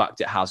the fact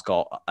it has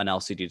got an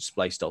LCD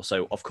display still.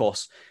 So of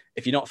course,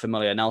 if you're not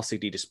familiar, an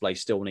LCD display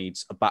still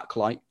needs a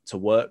backlight to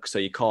work, so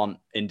you can't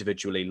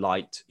individually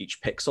light each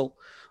pixel.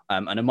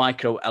 And a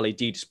micro LED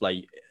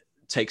display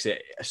takes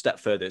it a step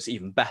further. It's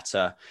even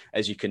better,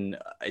 as you can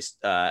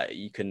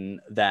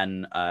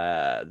then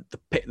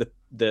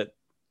the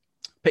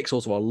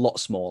pixels are a lot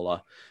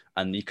smaller,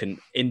 and you can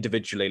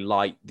individually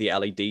light the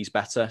LEDs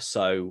better.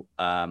 So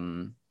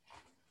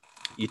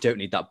you don't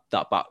need that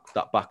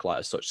backlight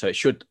as such. So it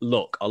should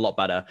look a lot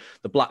better.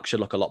 The black should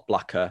look a lot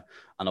blacker,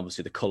 and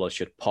obviously the color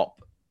should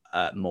pop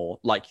more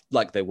like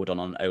they would on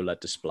an OLED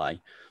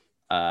display.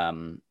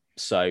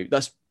 So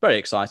that's very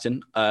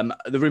exciting.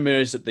 The rumor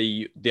is that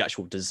the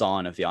actual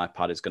design of the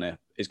iPad is going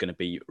to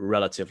be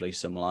relatively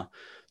similar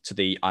to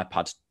the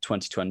iPad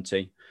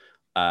 2020,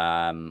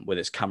 with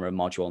its camera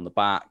module on the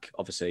back.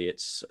 Obviously,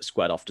 it's a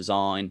squared off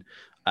design.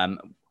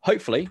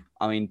 Hopefully,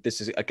 I mean,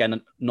 this is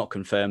again not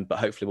confirmed, but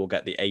hopefully we'll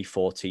get the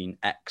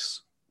A14X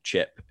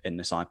chip in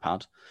this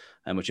iPad,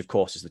 which of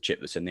course is the chip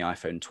that's in the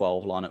iPhone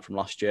 12 lineup from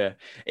last year.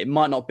 It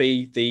might not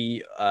be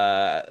the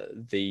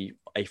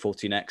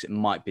A14X, it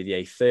might be the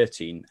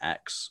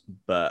A13X,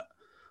 but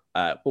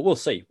we'll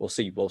see.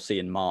 We'll see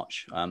in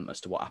March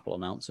as to what Apple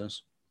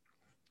announces.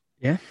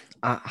 Yeah,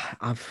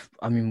 I've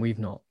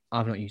not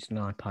used an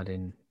iPad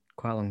in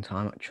quite a long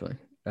time actually.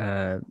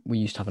 We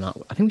used to have I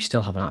think we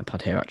still have an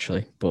iPad here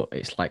actually, but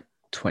it's like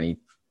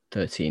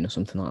 2013 or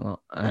something like that.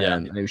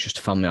 It was just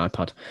a family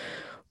iPad,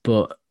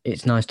 but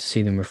it's nice to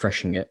see them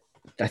refreshing it.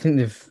 I think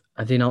they've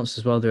announced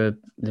as well.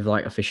 They've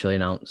like officially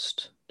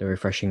announced they're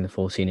refreshing the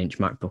 14-inch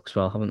MacBook as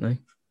well, haven't they?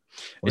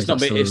 It's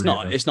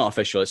not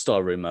official. It's still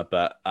a rumor,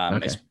 but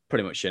okay. It's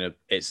pretty much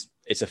it's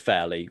a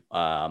fairly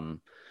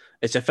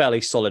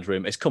solid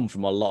rumor. It's come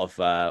from a lot of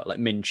like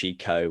Minchi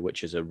Co,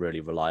 which is a really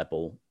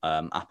reliable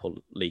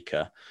Apple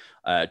leaker.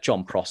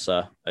 John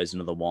Prosser is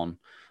another one,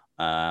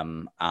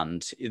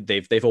 and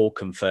they've all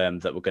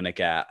confirmed that we're going to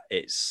get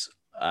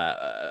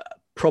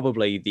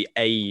probably the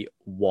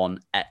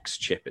A1X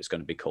chip. It's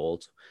going to be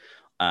called,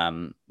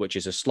 which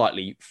is a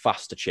slightly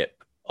faster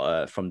chip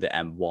from the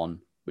M1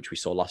 which we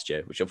saw last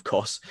year, which of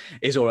course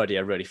is already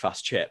a really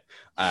fast chip.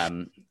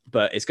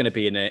 But it's going to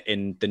be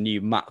in the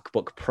new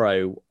MacBook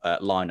Pro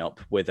lineup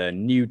with a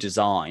new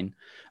design.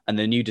 And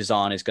the new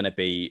design is going to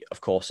be, of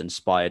course,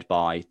 inspired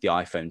by the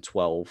iPhone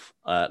 12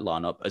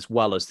 lineup, as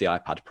well as the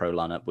iPad Pro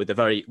lineup, with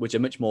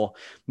a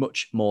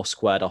much more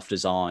squared off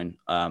design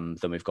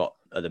than we've got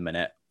at the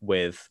minute,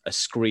 with a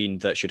screen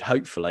that should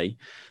hopefully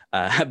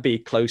be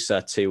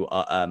closer to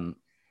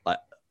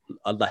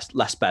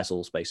less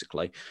bezels,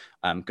 basically,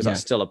 because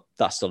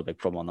that's still a big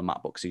problem on the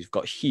MacBook. So you've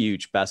got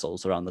huge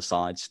bezels around the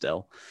side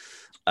still.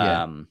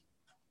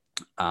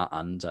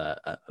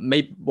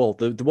 Maybe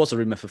there was a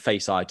rumor for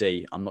Face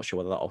ID. I'm not sure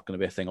whether that's going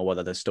to be a thing or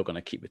whether they're still going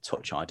to keep with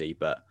Touch ID.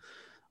 But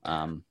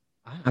I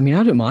mean,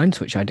 I don't mind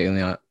Touch ID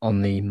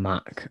on the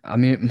Mac. I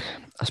mean,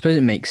 I suppose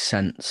it makes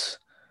sense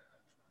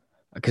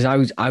because I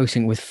was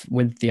thinking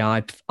with the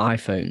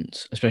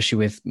iPhones, especially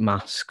with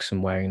masks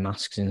and wearing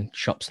masks in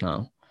shops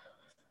now,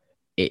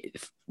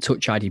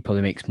 Touch ID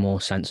probably makes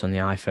more sense on the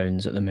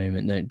iPhones at the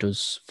moment than it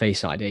does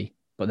Face ID.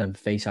 But then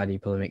Face ID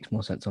probably makes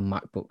more sense on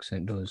MacBooks than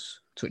it does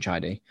Touch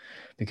ID,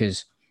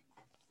 because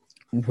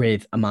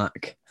with a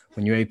Mac,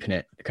 when you open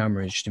it, the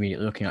camera is just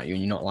immediately looking at you,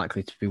 and you're not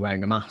likely to be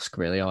wearing a mask,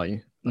 really, are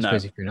you? I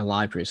suppose if you're in a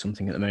library or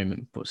something at the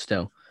moment, but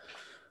still.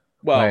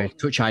 Well,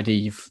 Touch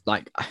ID,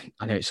 I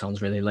know it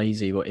sounds really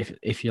lazy, but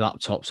if your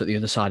laptop's at the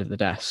other side of the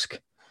desk,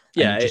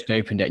 and you just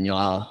opened it, and you're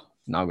like,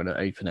 now I'm going to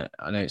open it.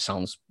 I know it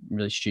sounds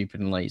really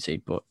stupid and lazy,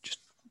 but just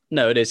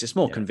no, it is. It's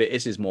more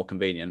it is more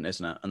convenient,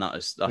 isn't it? And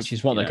that's which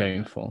is what they're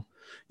going for.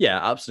 Yeah,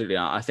 absolutely.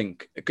 I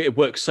think it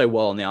works so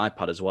well on the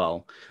iPad as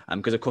well,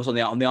 because of course on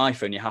the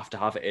iPhone you have to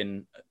have it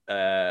in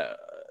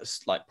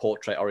like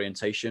portrait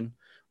orientation,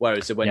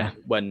 whereas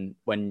when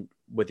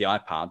with the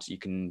iPad you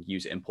can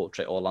use it in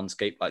portrait or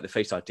landscape. Like the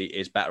Face ID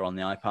is better on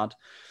the iPad.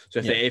 So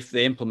if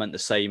they implement the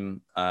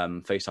same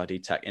Face ID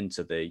tech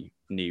into the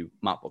new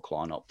MacBook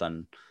lineup,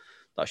 then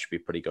that should be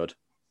pretty good.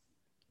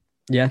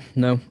 Yeah.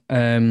 No.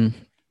 I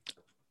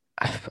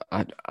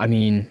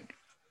mean,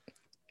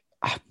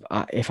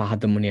 if I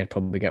had the money, I'd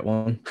probably get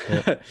one.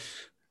 But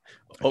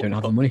I don't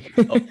have the money.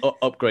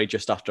 Upgrade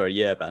just after a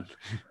year, Ben.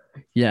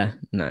 Yeah,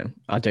 no,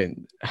 I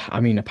don't. I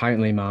mean,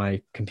 apparently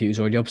my computer's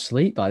already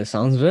obsolete by the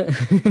sounds of it.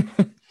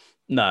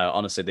 No,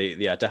 honestly,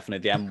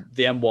 definitely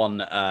the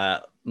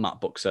M1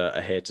 MacBooks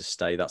are here to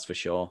stay. That's for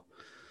sure.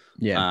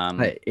 Yeah,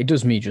 it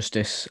does me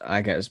justice.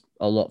 I get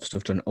a lot of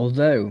stuff done.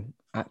 Although,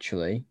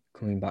 actually,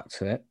 coming back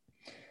to it,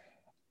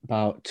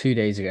 about 2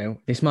 days ago,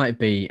 this might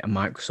be a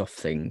Microsoft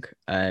thing,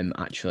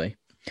 actually.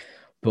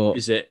 But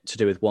is it to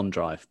do with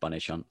OneDrive by any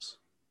chance?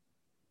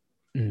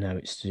 No,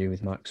 it's to do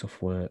with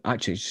Microsoft Word.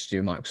 Actually, it's just to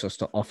do with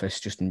Microsoft Office,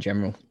 just in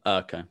general.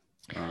 Okay.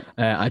 All right.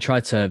 I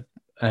tried to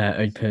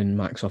open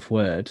Microsoft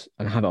Word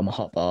and have it on my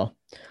hotbar,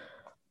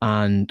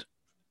 and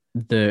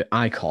the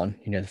icon,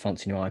 the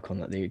fancy new icon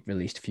that they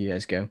released a few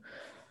years ago,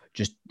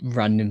 just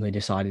randomly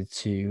decided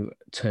to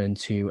turn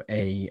to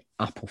a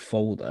Apple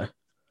folder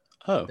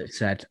that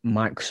said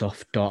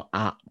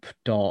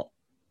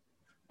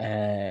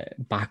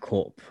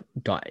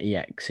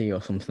Microsoft.app.backup.exe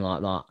or something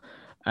like that.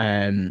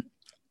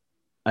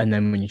 And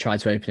then when you tried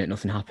to open it,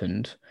 nothing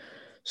happened.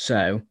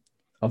 So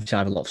obviously I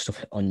have a lot of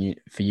stuff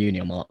for uni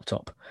on my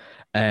laptop.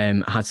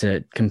 I had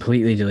to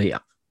completely delete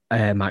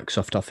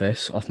Microsoft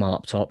Office off my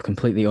laptop,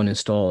 completely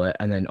uninstall it,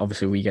 and then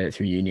obviously we get it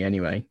through uni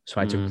anyway, so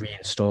I had to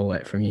reinstall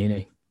it from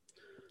uni.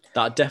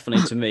 That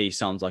definitely to me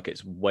sounds like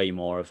it's way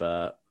more of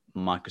a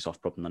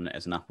Microsoft problem than it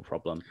is an Apple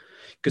problem.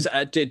 Because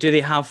do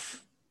they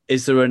have?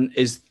 Is the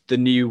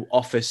new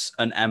Office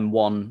an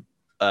M1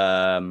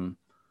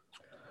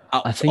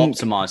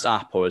 optimized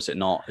app, or is it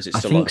not? Is it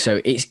still? I think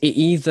so. It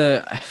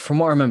either, from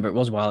what I remember, it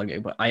was a while ago,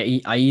 but I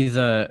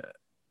either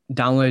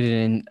downloaded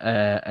in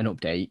an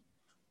update,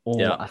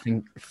 or I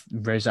think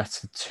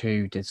Rosetta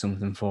 2 did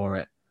something for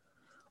it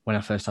when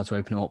I first had to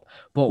open it up.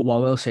 But what I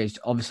will say is,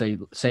 obviously,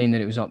 saying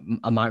that it was a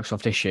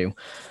Microsoft issue,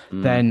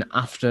 then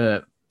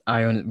after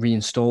I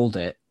reinstalled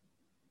it,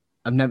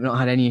 I've not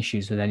had any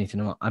issues with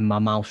anything, and my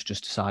mouse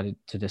just decided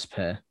to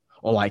disappear,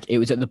 or like it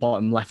was at the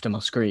bottom left of my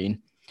screen.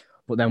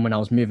 But then when I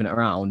was moving it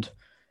around,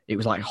 it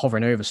was like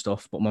hovering over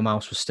stuff, but my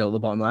mouse was still at the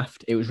bottom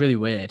left. It was really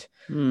weird.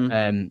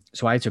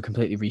 So I had to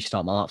completely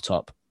restart my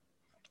laptop.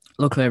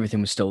 Luckily,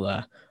 everything was still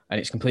there, and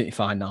it's completely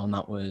fine now. And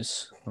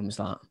when was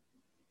that?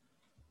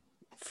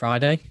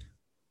 Friday,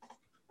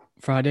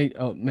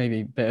 or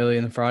maybe a bit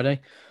earlier than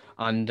Friday.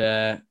 And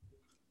yeah,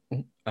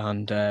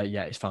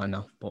 it's fine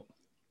now. But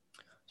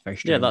it's very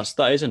strange. Yeah,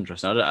 that is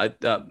interesting.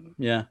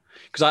 Yeah,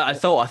 because I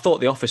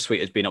thought the Office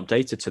suite had been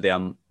updated to the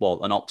an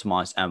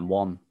optimized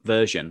M1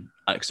 version,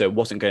 so it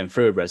wasn't going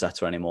through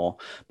Rosetta anymore.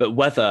 But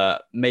whether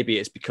maybe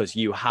it's because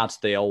you had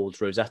the old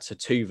Rosetta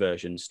 2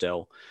 version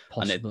still,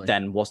 possibly, and it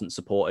then wasn't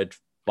supported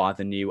by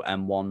the new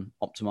M1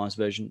 optimized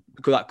version,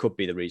 because that could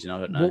be the reason. I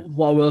don't know.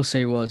 What I will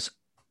say was,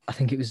 I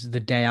think it was the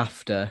day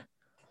after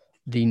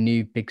the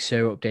new Big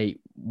Sur update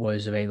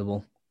was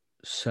available.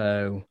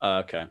 So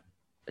okay.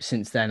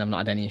 Since then, I've not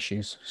had any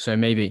issues. So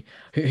maybe,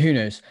 who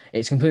knows?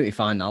 It's completely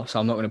fine now, so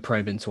I'm not going to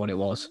probe into what it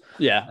was.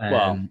 Yeah,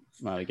 well,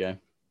 there we go.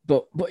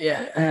 But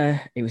yeah,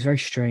 it was very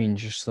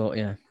strange. Just thought,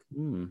 yeah,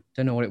 don't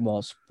know what it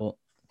was, but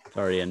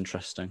very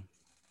interesting.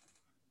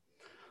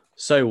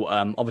 So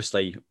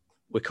obviously,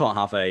 we can't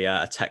have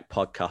a tech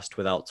podcast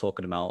without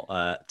talking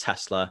about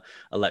Tesla,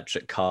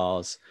 electric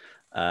cars,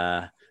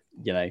 the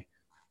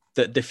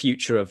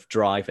future of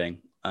driving.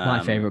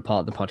 My favorite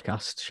part of the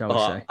podcast, shall we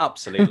say?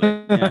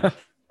 Absolutely. Yeah.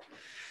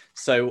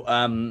 So,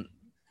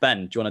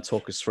 Ben, do you want to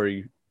talk us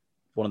through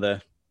one of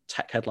the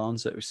tech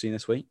headlines that we've seen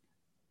this week?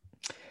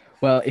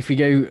 Well, if we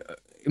go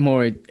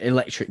more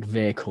electric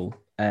vehicle,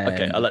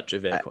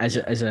 electric vehicle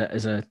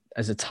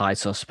as a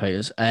title, I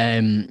suppose.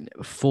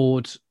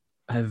 Ford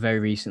have very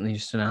recently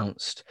just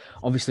announced,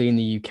 obviously in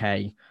the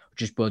UK,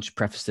 we'll just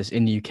preface this,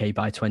 in the UK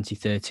by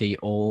 2030,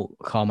 all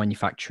car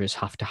manufacturers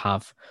have to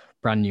have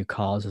brand new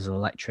cars as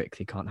electric.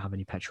 They can't have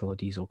any petrol or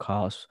diesel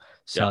cars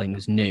selling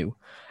as new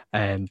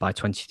by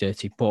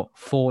 2030. But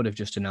Ford have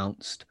just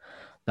announced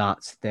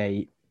that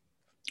they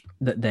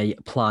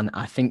plan,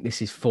 I think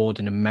this is Ford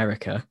in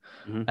America,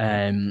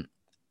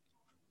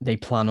 they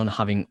plan on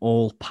having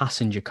all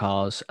passenger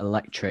cars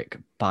electric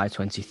by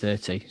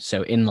 2030.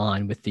 So in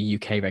line with the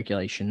UK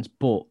regulations,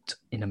 but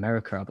in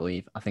America,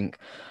 I think,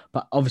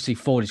 but obviously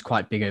Ford is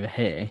quite big over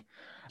here.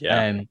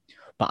 Yeah.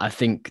 But I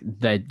think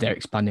they're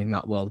expanding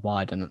that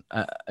worldwide and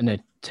are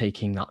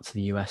taking that to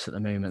the US at the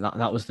moment.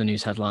 That was the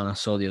news headline I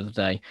saw the other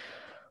day.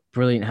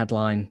 Brilliant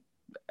headline.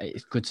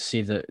 It's good to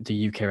see that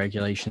the UK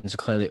regulations are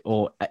clearly,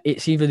 or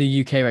it's either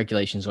the UK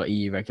regulations or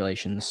EU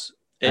regulations.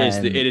 It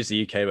is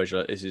the UK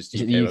regulations. Is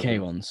it the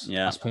UK ones?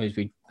 Yeah. I suppose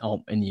we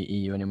aren't in the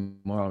EU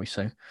anymore, are we?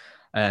 So,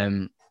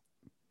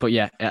 but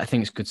yeah, I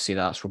think it's good to see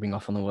that's rubbing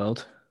off on the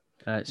world.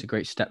 It's a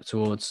great step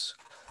towards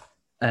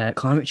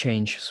climate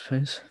change, I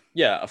suppose.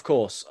 Yeah, of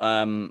course.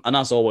 And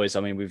as always,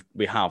 I mean,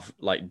 we have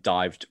like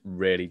dived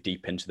really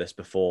deep into this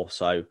before.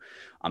 So,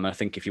 I mean, I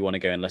think if you want to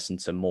go and listen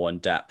to more in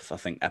depth, I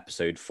think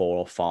episode 4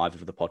 or 5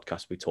 of the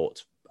podcast, we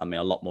talked, I mean,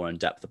 a lot more in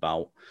depth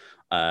about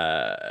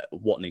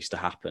what needs to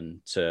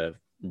happen to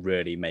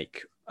really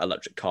make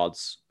electric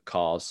cars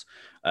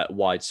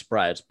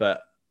widespread.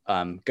 But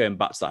going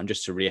back to that, and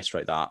just to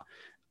reiterate that,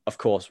 of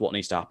course, what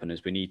needs to happen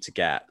is we need to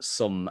get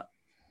some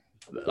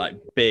like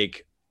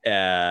big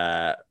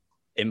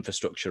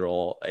infrastructure,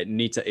 or we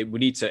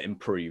need to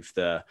improve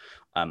the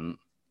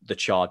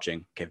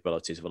charging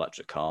capabilities of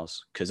electric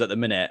cars, because at the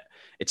minute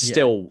it's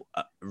still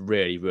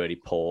really, really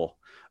poor.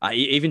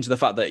 Even to the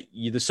fact that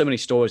there's so many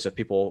stories of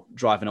people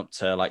driving up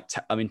to like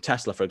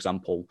Tesla, for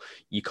example.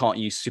 You can't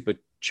use Tesla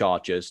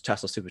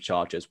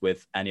superchargers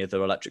with any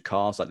other electric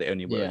cars, like they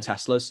only work with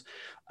Teslas.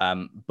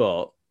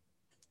 But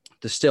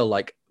there's still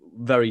like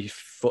very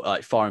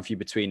far and few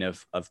between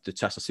of the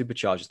Tesla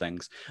supercharger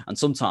things. And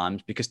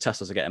sometimes, because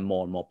Teslas are getting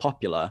more and more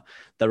popular,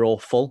 they're all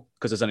full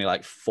because there's only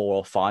like 4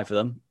 or 5 of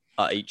them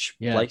at each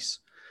place.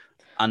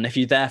 And if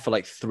you're there for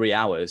like 3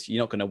 hours,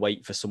 you're not going to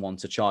wait for someone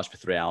to charge for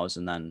 3 hours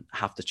and then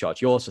have to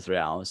charge yours for 3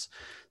 hours.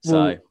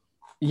 So,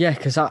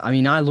 because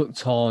I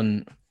looked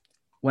on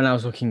when I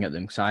was looking at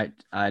them, because I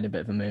had a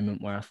bit of a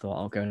moment where I thought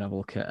I'll go and have a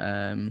look at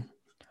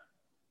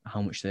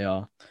how much they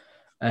are.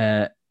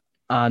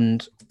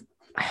 And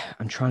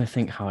I'm trying to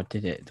think how I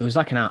did it. There was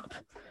like an app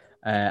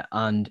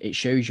and it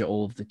shows you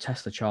all of the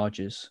Tesla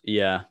chargers.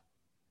 Yeah.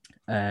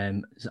 I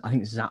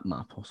think it's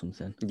ZapMap or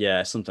something.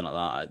 Yeah, something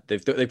like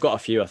that. They've got a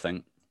few, I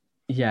think.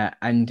 Yeah,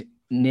 and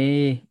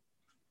in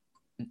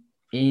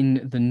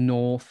the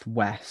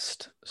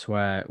northwest, so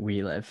where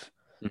we live,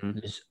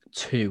 there's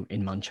 2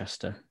 in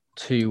Manchester.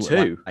 Two?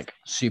 Like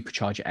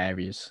supercharger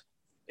areas.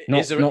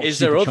 Is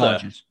there other?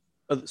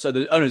 So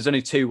there's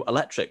only 2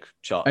 electric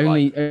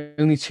chargers.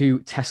 Only 2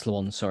 Tesla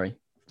ones. Sorry,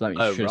 let me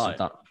should have said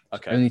that.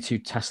 Okay. Only 2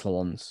 Tesla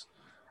ones.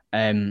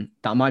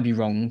 That might be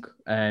wrong.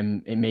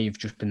 It may have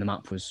just been the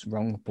map was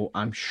wrong, but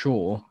I'm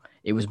sure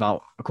it was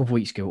about a couple of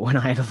weeks ago when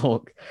I had a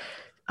look.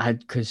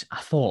 Because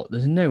I thought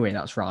there's no way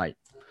that's right.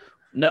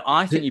 No,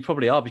 I think you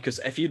probably are, because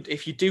if you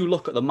do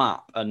look at the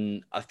map,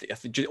 and I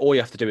think all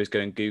you have to do is go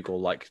and Google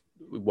like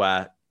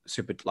where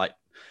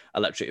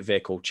electric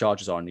vehicle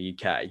chargers are in the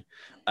UK.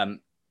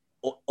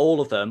 All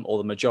of them, or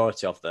the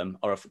majority of them,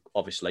 are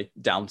obviously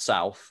down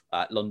south,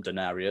 London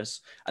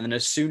areas, and then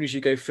as soon as you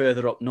go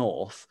further up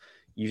north,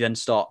 you then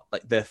start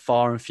like they're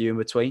far and few in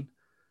between.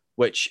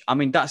 Which, I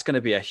mean, that's going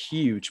to be a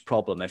huge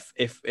problem if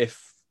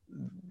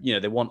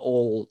they want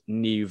all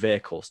new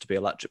vehicles to be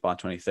electric by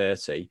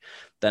 2030,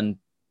 then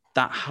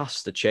that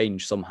has to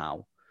change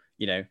somehow.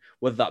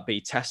 Whether that be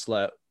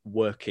Tesla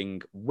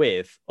working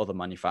with other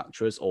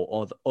manufacturers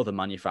or other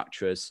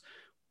manufacturers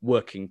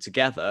working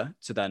together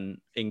to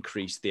then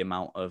increase the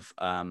amount of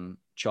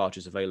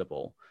chargers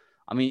available.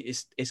 I mean,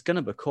 it's going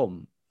to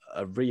become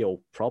a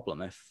real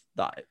problem if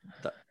that.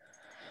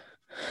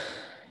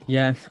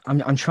 Yeah,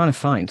 I'm trying to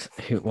find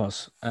who it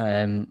was.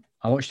 I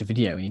watched a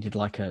video and he did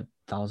like a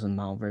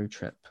 1,000-mile road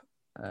trip.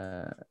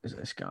 Is it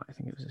this guy? I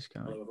think it was this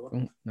guy.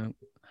 Oh, no.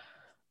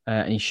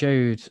 And he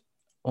showed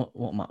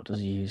what map does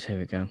he use? Here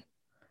we go.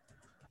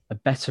 A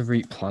better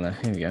route planner.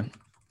 Here we go.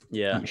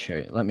 Yeah. Let me show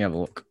you. Let me have a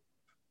look.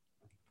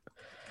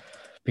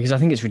 Because I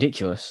think it's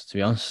ridiculous, to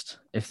be honest.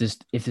 If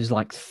there's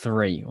like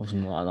 3 or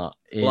something like that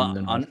in Well,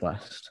 the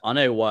Northwest. I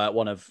know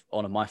one of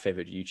my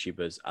favorite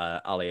YouTubers,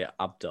 Ali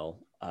Abdul.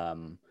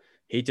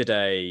 He did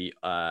a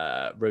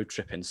road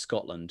trip in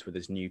Scotland with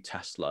his new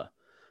Tesla,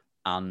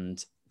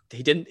 and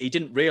he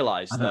didn't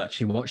realize I don't that.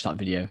 actually watch that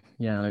video.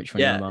 Yeah, I know which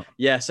one you're on Yeah, about.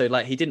 yeah. So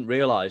like he didn't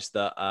realize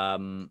that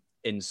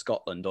in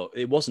Scotland, or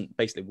it wasn't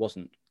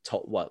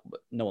told. Well,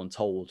 no one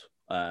told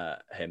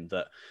him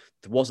that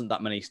there wasn't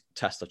that many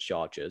Tesla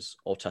chargers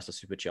or Tesla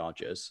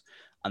superchargers,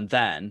 and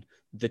then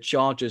the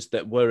chargers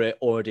that were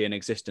already in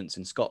existence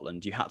in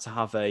Scotland, you had to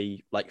have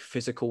a like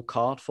physical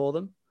card for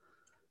them,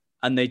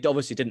 and they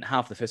obviously didn't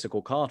have the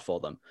physical card for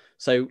them.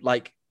 So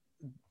like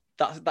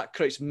that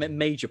creates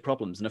major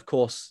problems, and of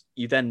course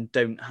you then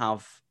don't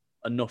have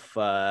enough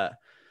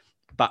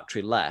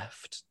battery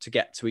left to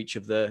get to each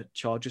of the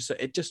chargers. So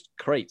it just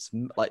creates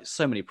like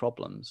so many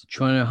problems. Do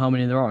you want to know how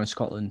many there are in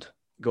Scotland?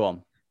 Go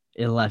on.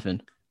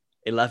 11.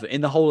 11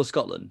 in the whole of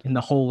Scotland. In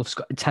the whole of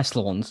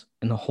Tesla ones,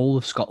 in the whole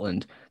of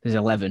Scotland, there's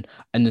 11.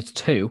 And there's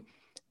 2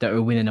 that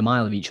are within a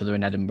mile of each other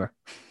in Edinburgh.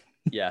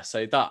 Yeah,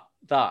 so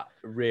that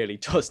really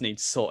does need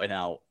sorting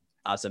out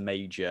as a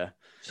major.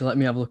 So let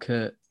me have a look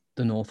at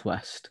the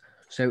Northwest.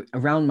 So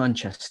around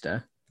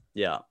Manchester,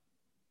 yeah,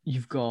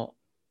 you've got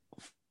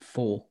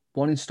 4.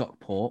 1 in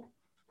Stockport,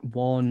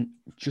 1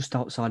 just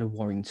outside of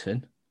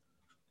Warrington,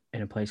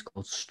 in a place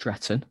called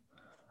Stretton.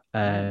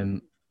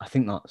 I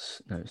think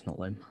that's no, it's not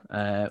Lim.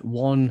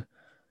 1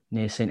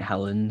 near St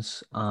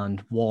Helens and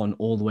 1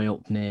 all the way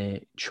up near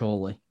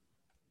Chorley.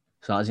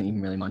 So that isn't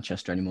even really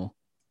Manchester anymore.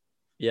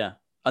 Yeah,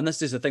 and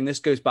this is the thing. This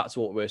goes back to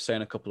what we were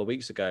saying a couple of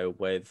weeks ago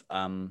with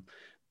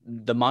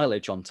the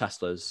mileage on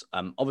Teslas.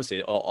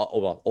 Obviously,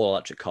 all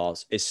electric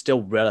cars is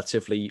still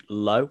relatively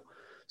low.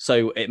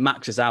 So it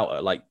maxes out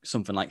at like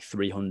something like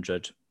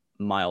 300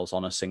 miles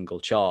on a single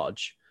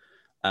charge,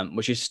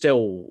 which is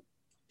still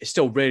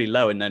really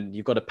low. And then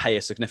you've got to pay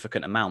a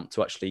significant amount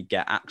to actually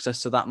get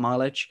access to that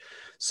mileage.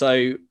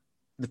 So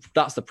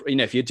that's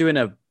if you're doing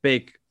a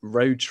big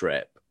road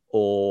trip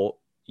or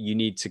you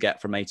need to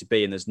get from A to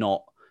B and there's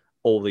not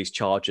all these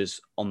charges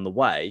on the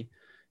way,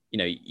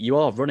 you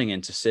are running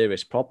into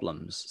serious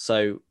problems.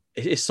 So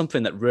it's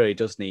something that really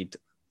does need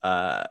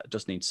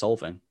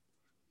solving.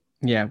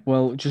 Yeah,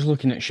 well, just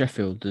looking at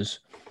Sheffield, there's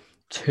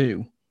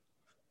 2,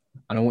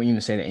 and I won't even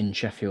say that in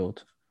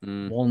Sheffield.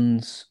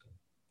 One's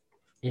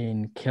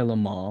in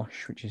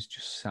Kilmarsh, which is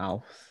just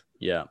south.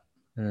 Yeah.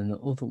 And then the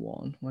other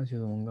one, where's the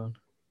other one gone?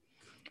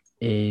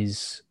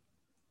 Is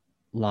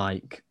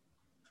like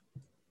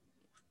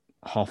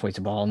halfway to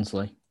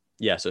Barnsley.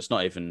 Yeah, so it's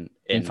not even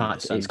in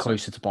fact, it's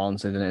closer to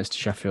Barnsley than it is to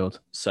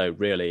Sheffield. So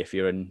really, if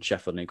you're in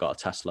Sheffield and you've got a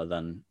Tesla,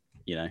 then,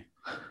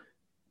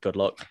 good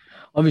luck.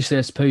 Obviously,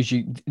 I suppose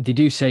they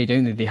do say,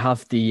 don't they? They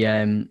have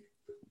the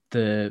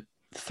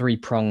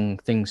 3-prong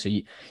thing, so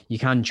you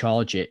can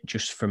charge it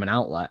just from an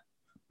outlet.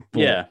 But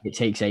yeah, it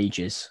takes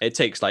ages. It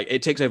takes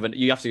over.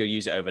 You have to go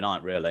use it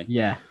overnight, really.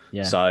 Yeah.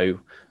 So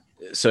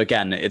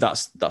again,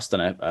 that's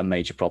done a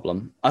major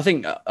problem. I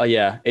think,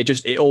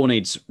 it all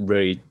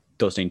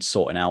does need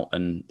sorting out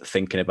and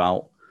thinking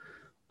about.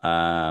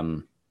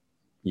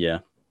 Yeah.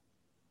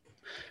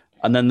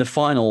 And then the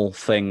final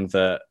thing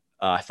that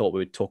I thought we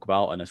would talk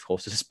about, and of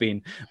course has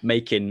been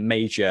making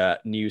major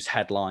news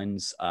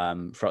headlines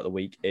throughout the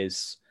week,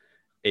 is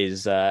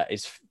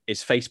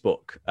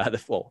Facebook.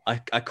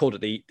 I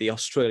called it the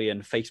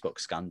Australian Facebook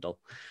scandal.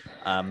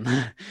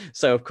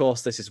 So of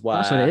course this is where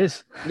that's what it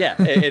is. Yeah,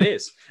 it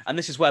is, and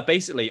this is where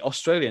basically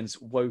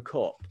Australians woke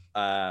up.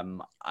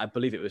 I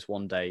believe it was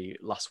one day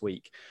last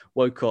week.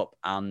 Woke up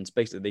and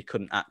basically they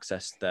couldn't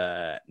access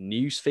their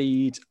news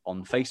feed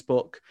on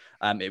Facebook.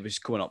 It was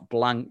coming up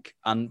blank,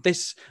 and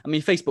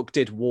Facebook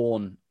did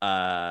warn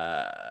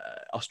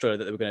Australia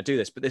that they were going to do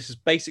this, but this is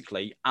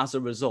basically as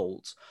a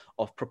result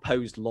of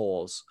proposed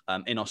laws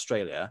in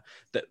Australia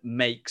that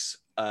makes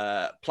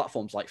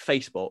platforms like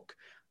Facebook,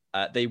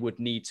 they would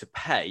need to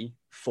pay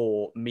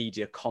for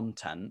media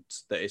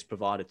content that is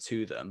provided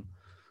to them,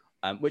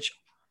 which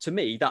to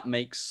me, that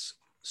makes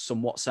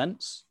somewhat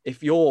sense.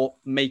 If you're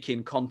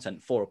making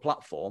content for a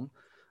platform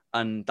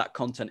and that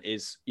content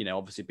is,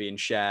 obviously being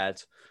shared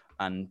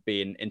and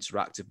being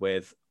interacted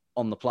with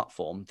on the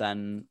platform,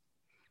 then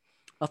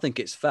I think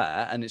it's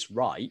fair and it's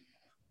right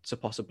to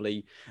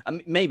possibly,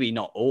 maybe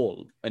not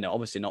all,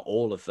 obviously not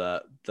all of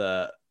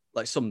the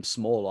like some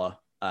smaller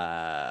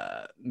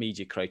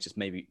media creators,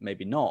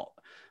 maybe not,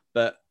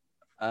 but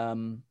I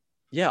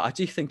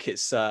do think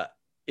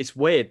it's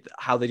weird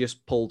how they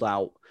just pulled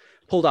out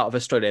of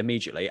Australia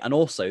immediately. And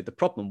also the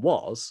problem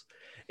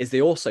is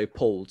they also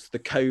pulled the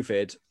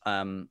COVID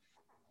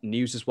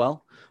news as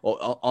well,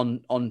 or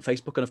on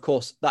Facebook, and of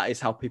course that is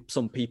how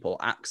some people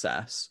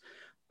access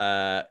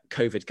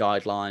COVID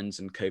guidelines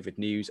and COVID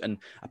news. And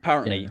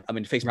apparently,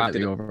 Facebook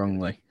did it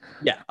wrongly.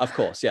 Yeah, of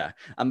course, yeah.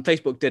 And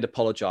Facebook did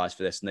apologize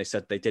for this, and they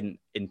said they didn't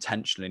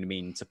intentionally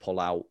mean to pull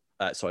out,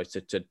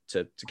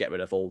 to get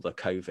rid of all the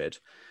COVID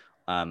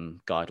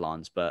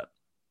guidelines. But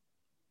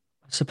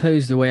I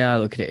suppose the way I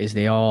look at it is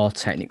they are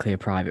technically a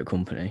private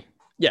company.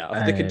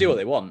 Yeah, they can do what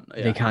they want.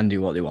 Yeah. They can do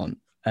what they want.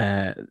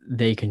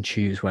 They can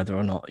choose whether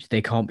or not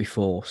they can't be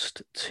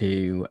forced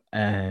to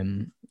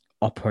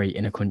operate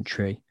in a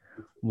country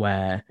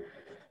where,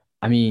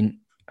 I mean,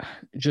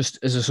 just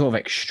as a sort of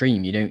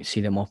extreme, you don't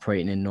see them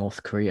operating in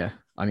North Korea.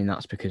 I mean,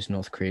 that's because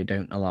North Korea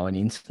don't allow any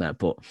internet,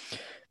 but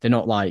they're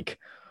not like,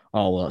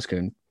 oh, well, let's go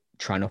and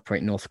try and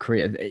operate in North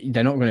Korea.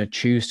 They're not going to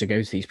choose to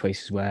go to these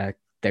places where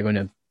they're going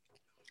to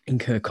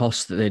incur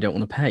costs that they don't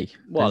want to pay.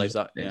 Well,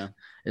 exactly. Yeah.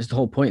 It's the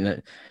whole point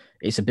that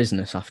it's a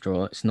business after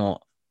all. It's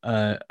not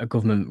a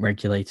government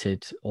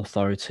regulated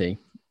authority.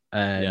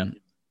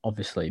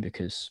 Obviously,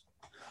 because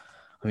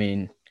I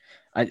mean,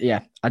 I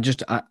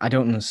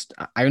don't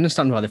understand. I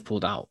understand why they've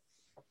pulled out,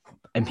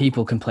 and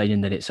people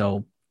complaining that it's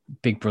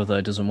Big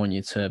Brother doesn't want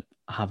you to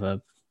have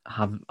a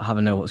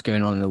know what's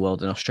going on in the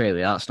world in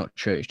Australia. That's not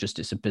true.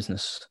 It's a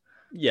business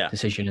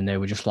decision, and they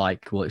were just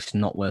like, well, it's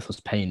not worth us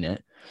paying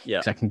it. Yeah,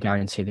 because I can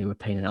guarantee they were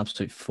paying an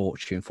absolute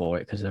fortune for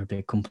it because they're a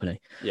big company.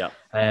 Yeah.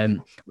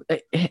 In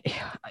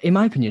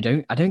my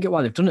opinion, I don't get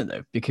why they've done it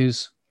though,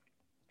 because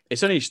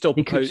it's only still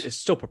proposed. It's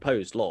still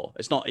proposed law.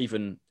 It's not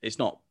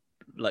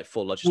like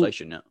full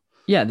legislation yet.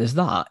 Yeah, there's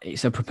that.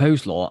 It's a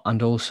proposed law,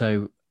 and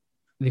also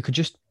they could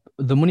just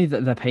the money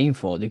that they're paying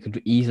for, they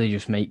could easily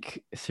just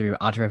make through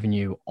ad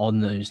revenue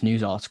on those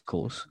news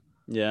articles.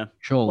 Yeah,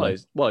 surely.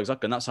 Well,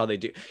 exactly, and that's how they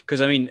do.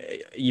 Because I mean,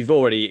 you've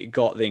already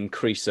got the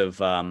increase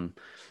of.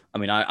 I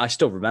mean, I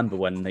still remember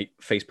when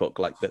Facebook,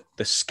 like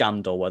the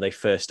scandal where they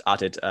first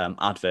added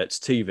adverts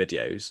to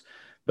videos,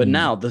 but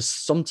now there's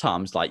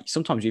sometimes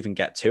you even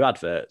get 2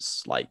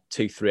 adverts, like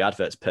 2-3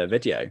 adverts per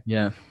video.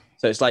 Yeah.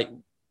 So it's like,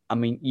 I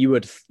mean, you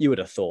would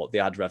have thought the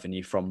ad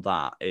revenue from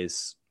that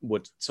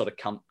would sort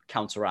of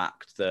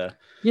counteract the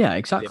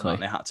exactly the amount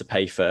they had to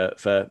pay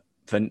for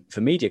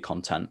media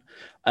content.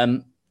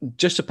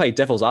 Just to play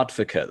devil's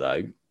advocate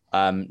though,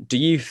 do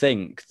you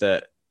think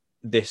that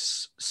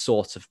this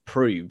sort of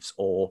proves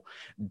or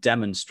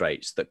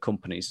demonstrates that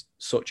companies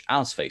such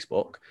as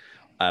Facebook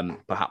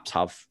perhaps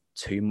have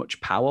too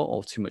much power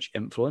or too much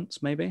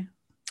influence, maybe?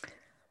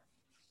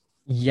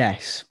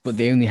 Yes, but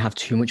they only have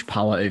too much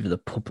power over the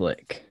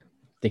public.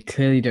 They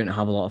clearly don't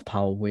have a lot of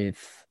power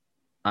with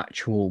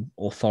actual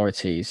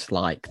authorities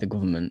like the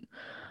government,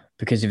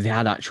 because if they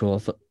had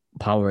actual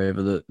power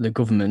over the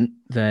government,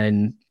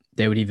 then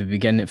they would either be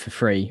getting it for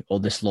free or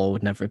this law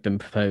would never have been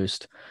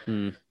proposed.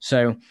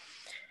 So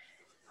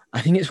I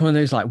think it's one of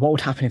those, like, what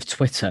would happen if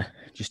Twitter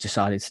just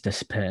decided to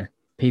disappear?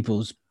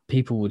 People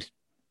would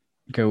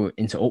go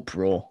into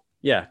uproar.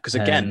 Yeah, because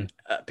again,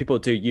 people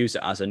do use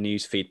it as a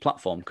newsfeed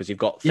platform because you've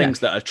got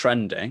things that are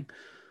trending.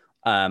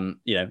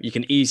 You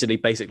can easily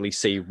basically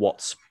see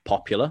what's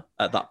popular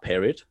at that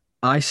period.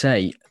 I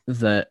say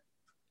that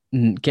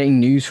getting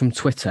news from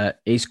Twitter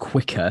is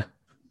quicker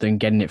than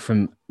getting it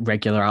from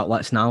regular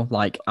outlets now.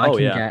 Like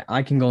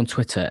I can go on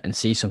Twitter and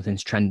see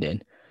something's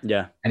trending.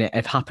 Yeah. And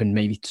it happened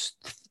maybe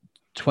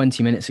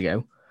 20 minutes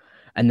ago,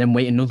 and then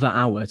wait another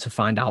hour to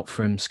find out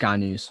from Sky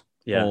News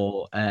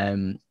or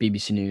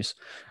BBC News.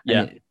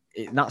 And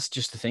that's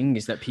just the thing,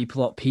 is that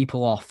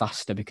people are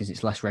faster because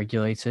it's less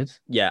regulated.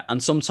 Yeah,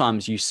 and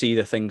sometimes you see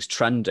the things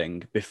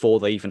trending before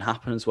they even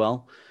happen as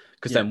well,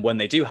 because then when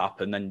they do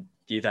happen, then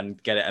you then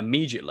get it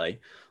immediately.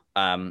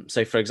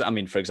 So for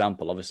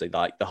example, obviously,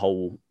 like the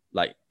whole,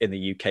 like in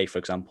the UK, for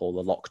example,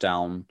 the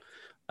lockdown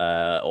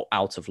or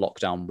out of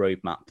lockdown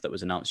roadmap that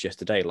was announced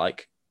yesterday,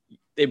 like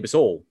it was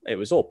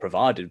all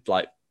provided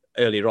like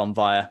earlier on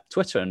via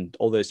Twitter and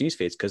all those news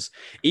feeds, because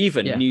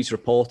even news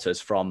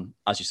reporters from,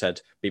 as you said,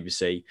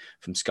 BBC,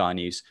 from Sky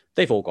News,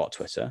 they've all got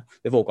Twitter.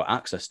 They've all got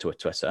access to a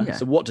Twitter. Yeah.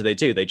 So what do?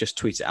 They just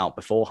tweet it out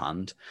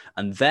beforehand,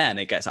 and then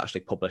it gets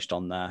actually published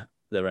on their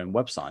own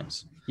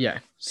websites. Yeah.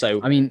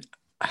 So I mean,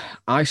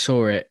 I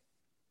saw it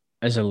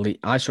as a leak.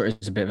 I saw it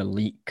as a bit of a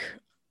leak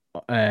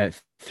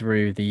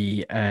through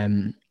the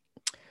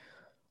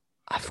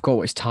I forgot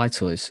what his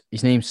title is.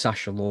 His name's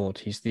Sacha Lord.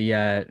 He's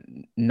the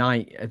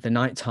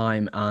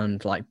nighttime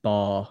and like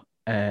bar.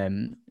 I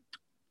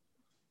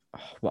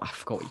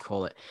forgot what you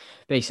call it.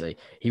 Basically,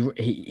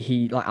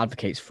 he like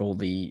advocates for all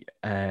the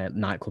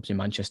nightclubs in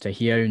Manchester.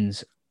 He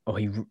owns, or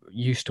he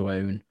used to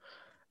own,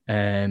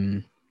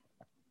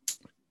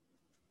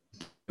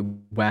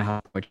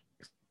 warehouse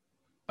projects,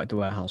 like the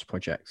warehouse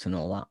projects and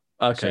all that.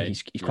 Okay,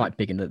 so he's quite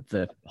big in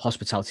the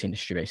hospitality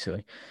industry.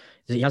 Basically,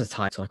 he has a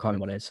title. I can't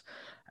remember what it is.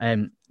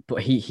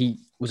 But he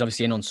was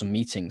obviously in on some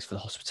meetings for the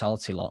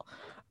hospitality lot,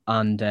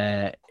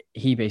 and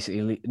he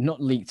basically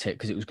not leaked it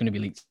because it was going to be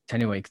leaked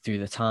anyway through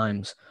the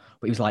Times.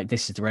 But he was like,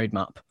 "This is the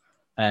roadmap,"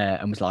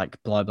 and was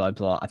like, "Blah blah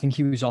blah." I think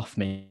he was off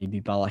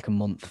maybe by like a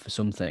month for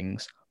some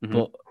things,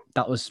 but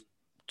that was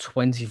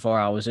 24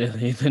 hours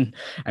earlier than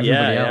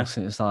everybody else,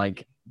 and it's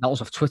like that was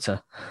off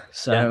Twitter.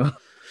 So,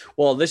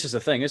 well, this is the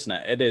thing, isn't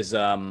it? It is,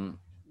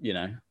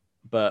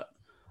 but.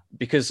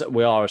 Because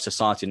we are a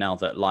society now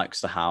that likes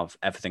to have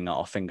everything at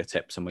our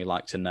fingertips, and we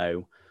like to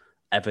know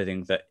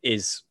everything that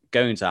is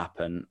going to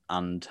happen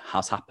and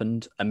has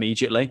happened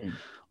immediately.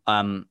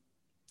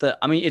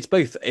 It's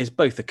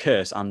both a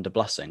curse and a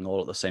blessing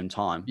all at the same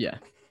time. Yeah.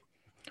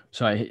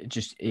 So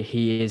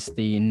he is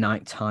the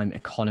nighttime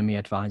economy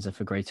advisor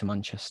for Greater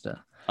Manchester.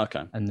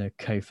 Okay. And the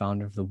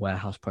co-founder of the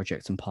Warehouse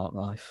Project and Park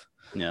Life.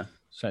 Yeah.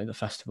 So the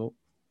festival.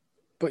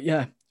 But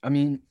yeah, I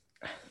mean,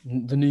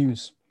 the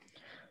news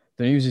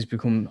has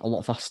become a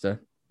lot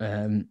faster.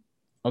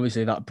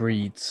 Obviously that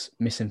breeds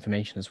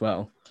misinformation as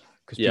well,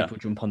 because people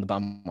jump on the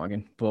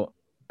bandwagon. But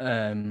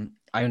I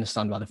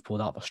understand why they've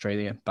pulled out of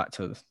Australia. Back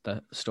to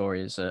the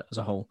story as a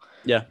whole.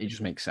 Yeah. It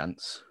just makes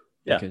sense.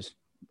 Yeah. Because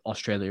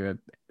Australia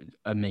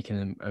are going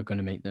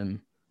to make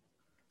them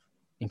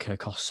incur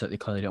costs that they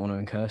clearly don't want to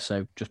incur.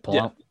 So just pull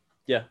out.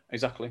 Yeah,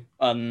 exactly.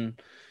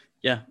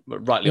 Yeah,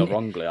 but rightly or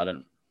wrongly, I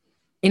don't.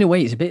 In a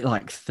way, it's a bit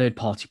like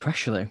third-party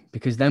pressure, though,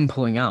 because them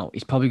pulling out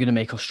is probably going to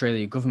make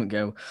Australia government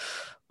go,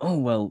 oh,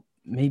 well,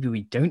 maybe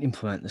we don't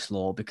implement this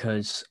law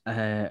because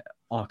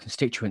our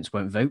constituents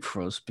won't vote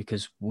for us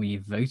because we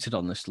voted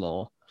on this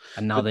law,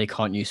 and now they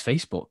can't use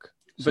Facebook.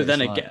 So but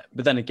then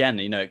again,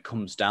 it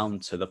comes down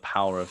to the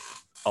power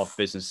of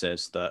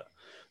businesses that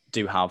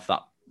do have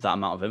that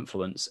amount of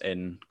influence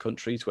in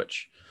countries,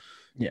 which,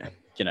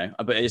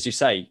 but as you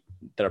say,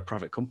 they're a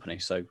private company,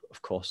 so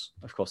of course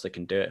they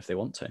can do it if they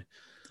want to.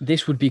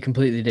 This would be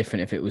completely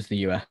different if it was the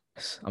US.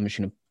 I'm just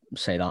going to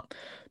say that,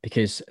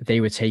 because they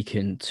were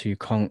taken to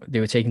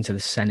the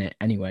Senate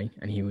anyway,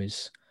 and he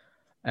was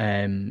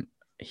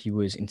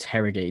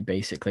interrogated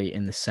basically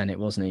in the Senate,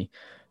 wasn't he,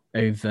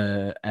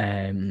 over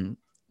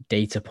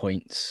data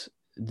points,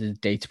 the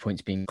data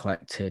points being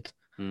collected.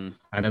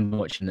 I remember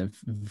watching the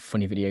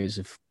funny videos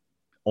of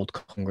old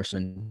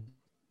congressmen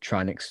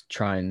try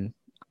and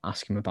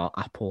ask him about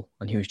Apple,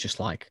 and he was just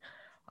like,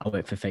 I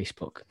work for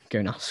Facebook, go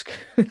and ask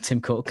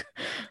Tim Cook.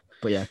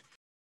 But yeah.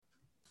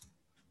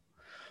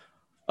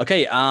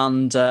 Okay,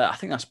 and I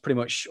think that's pretty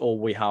much all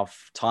we have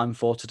time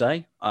for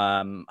today.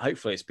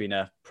 Hopefully it's been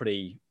a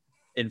pretty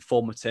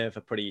informative,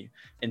 a pretty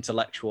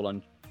intellectual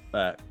and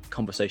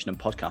conversation and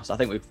podcast. I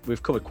think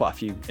we've covered quite a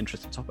few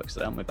interesting topics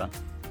today, haven't we, Ben?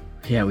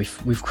 Yeah,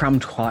 we've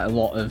crammed quite a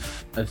lot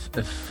of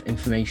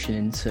information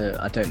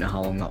into, I don't know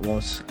how long that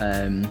was.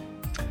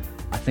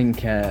 I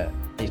think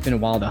it's been a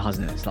while though,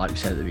 hasn't it? It's like we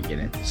said at the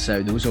beginning.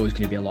 So there was always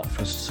going to be a lot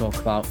for us to talk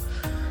about.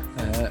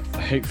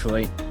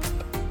 Hopefully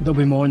there'll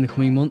be more in the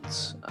coming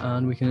months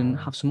and we can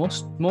have some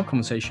more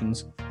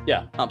conversations.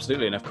 Yeah,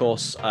 absolutely. And of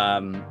course,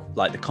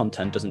 the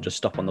content doesn't just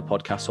stop on the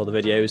podcast or the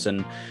videos,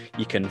 and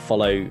you can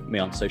follow me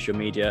on social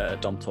media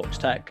at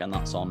DomTalksTech, and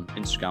that's on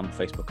Instagram,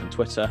 Facebook and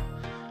Twitter.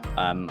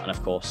 And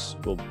of course,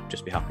 we'll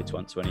just be happy to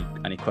answer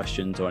any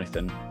questions or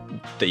anything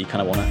that you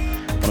kind of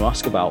want to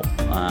ask about.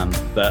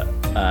 But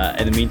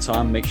in the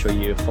meantime, make sure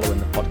you're following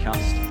the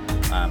podcast,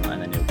 and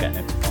then you'll get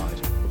notified,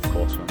 of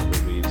course, when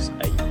we release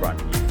a brand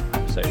new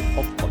episode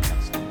of the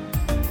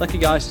podcast. Thank you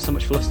guys so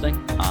much for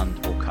listening,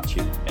 and we'll catch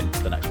you in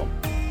the next one.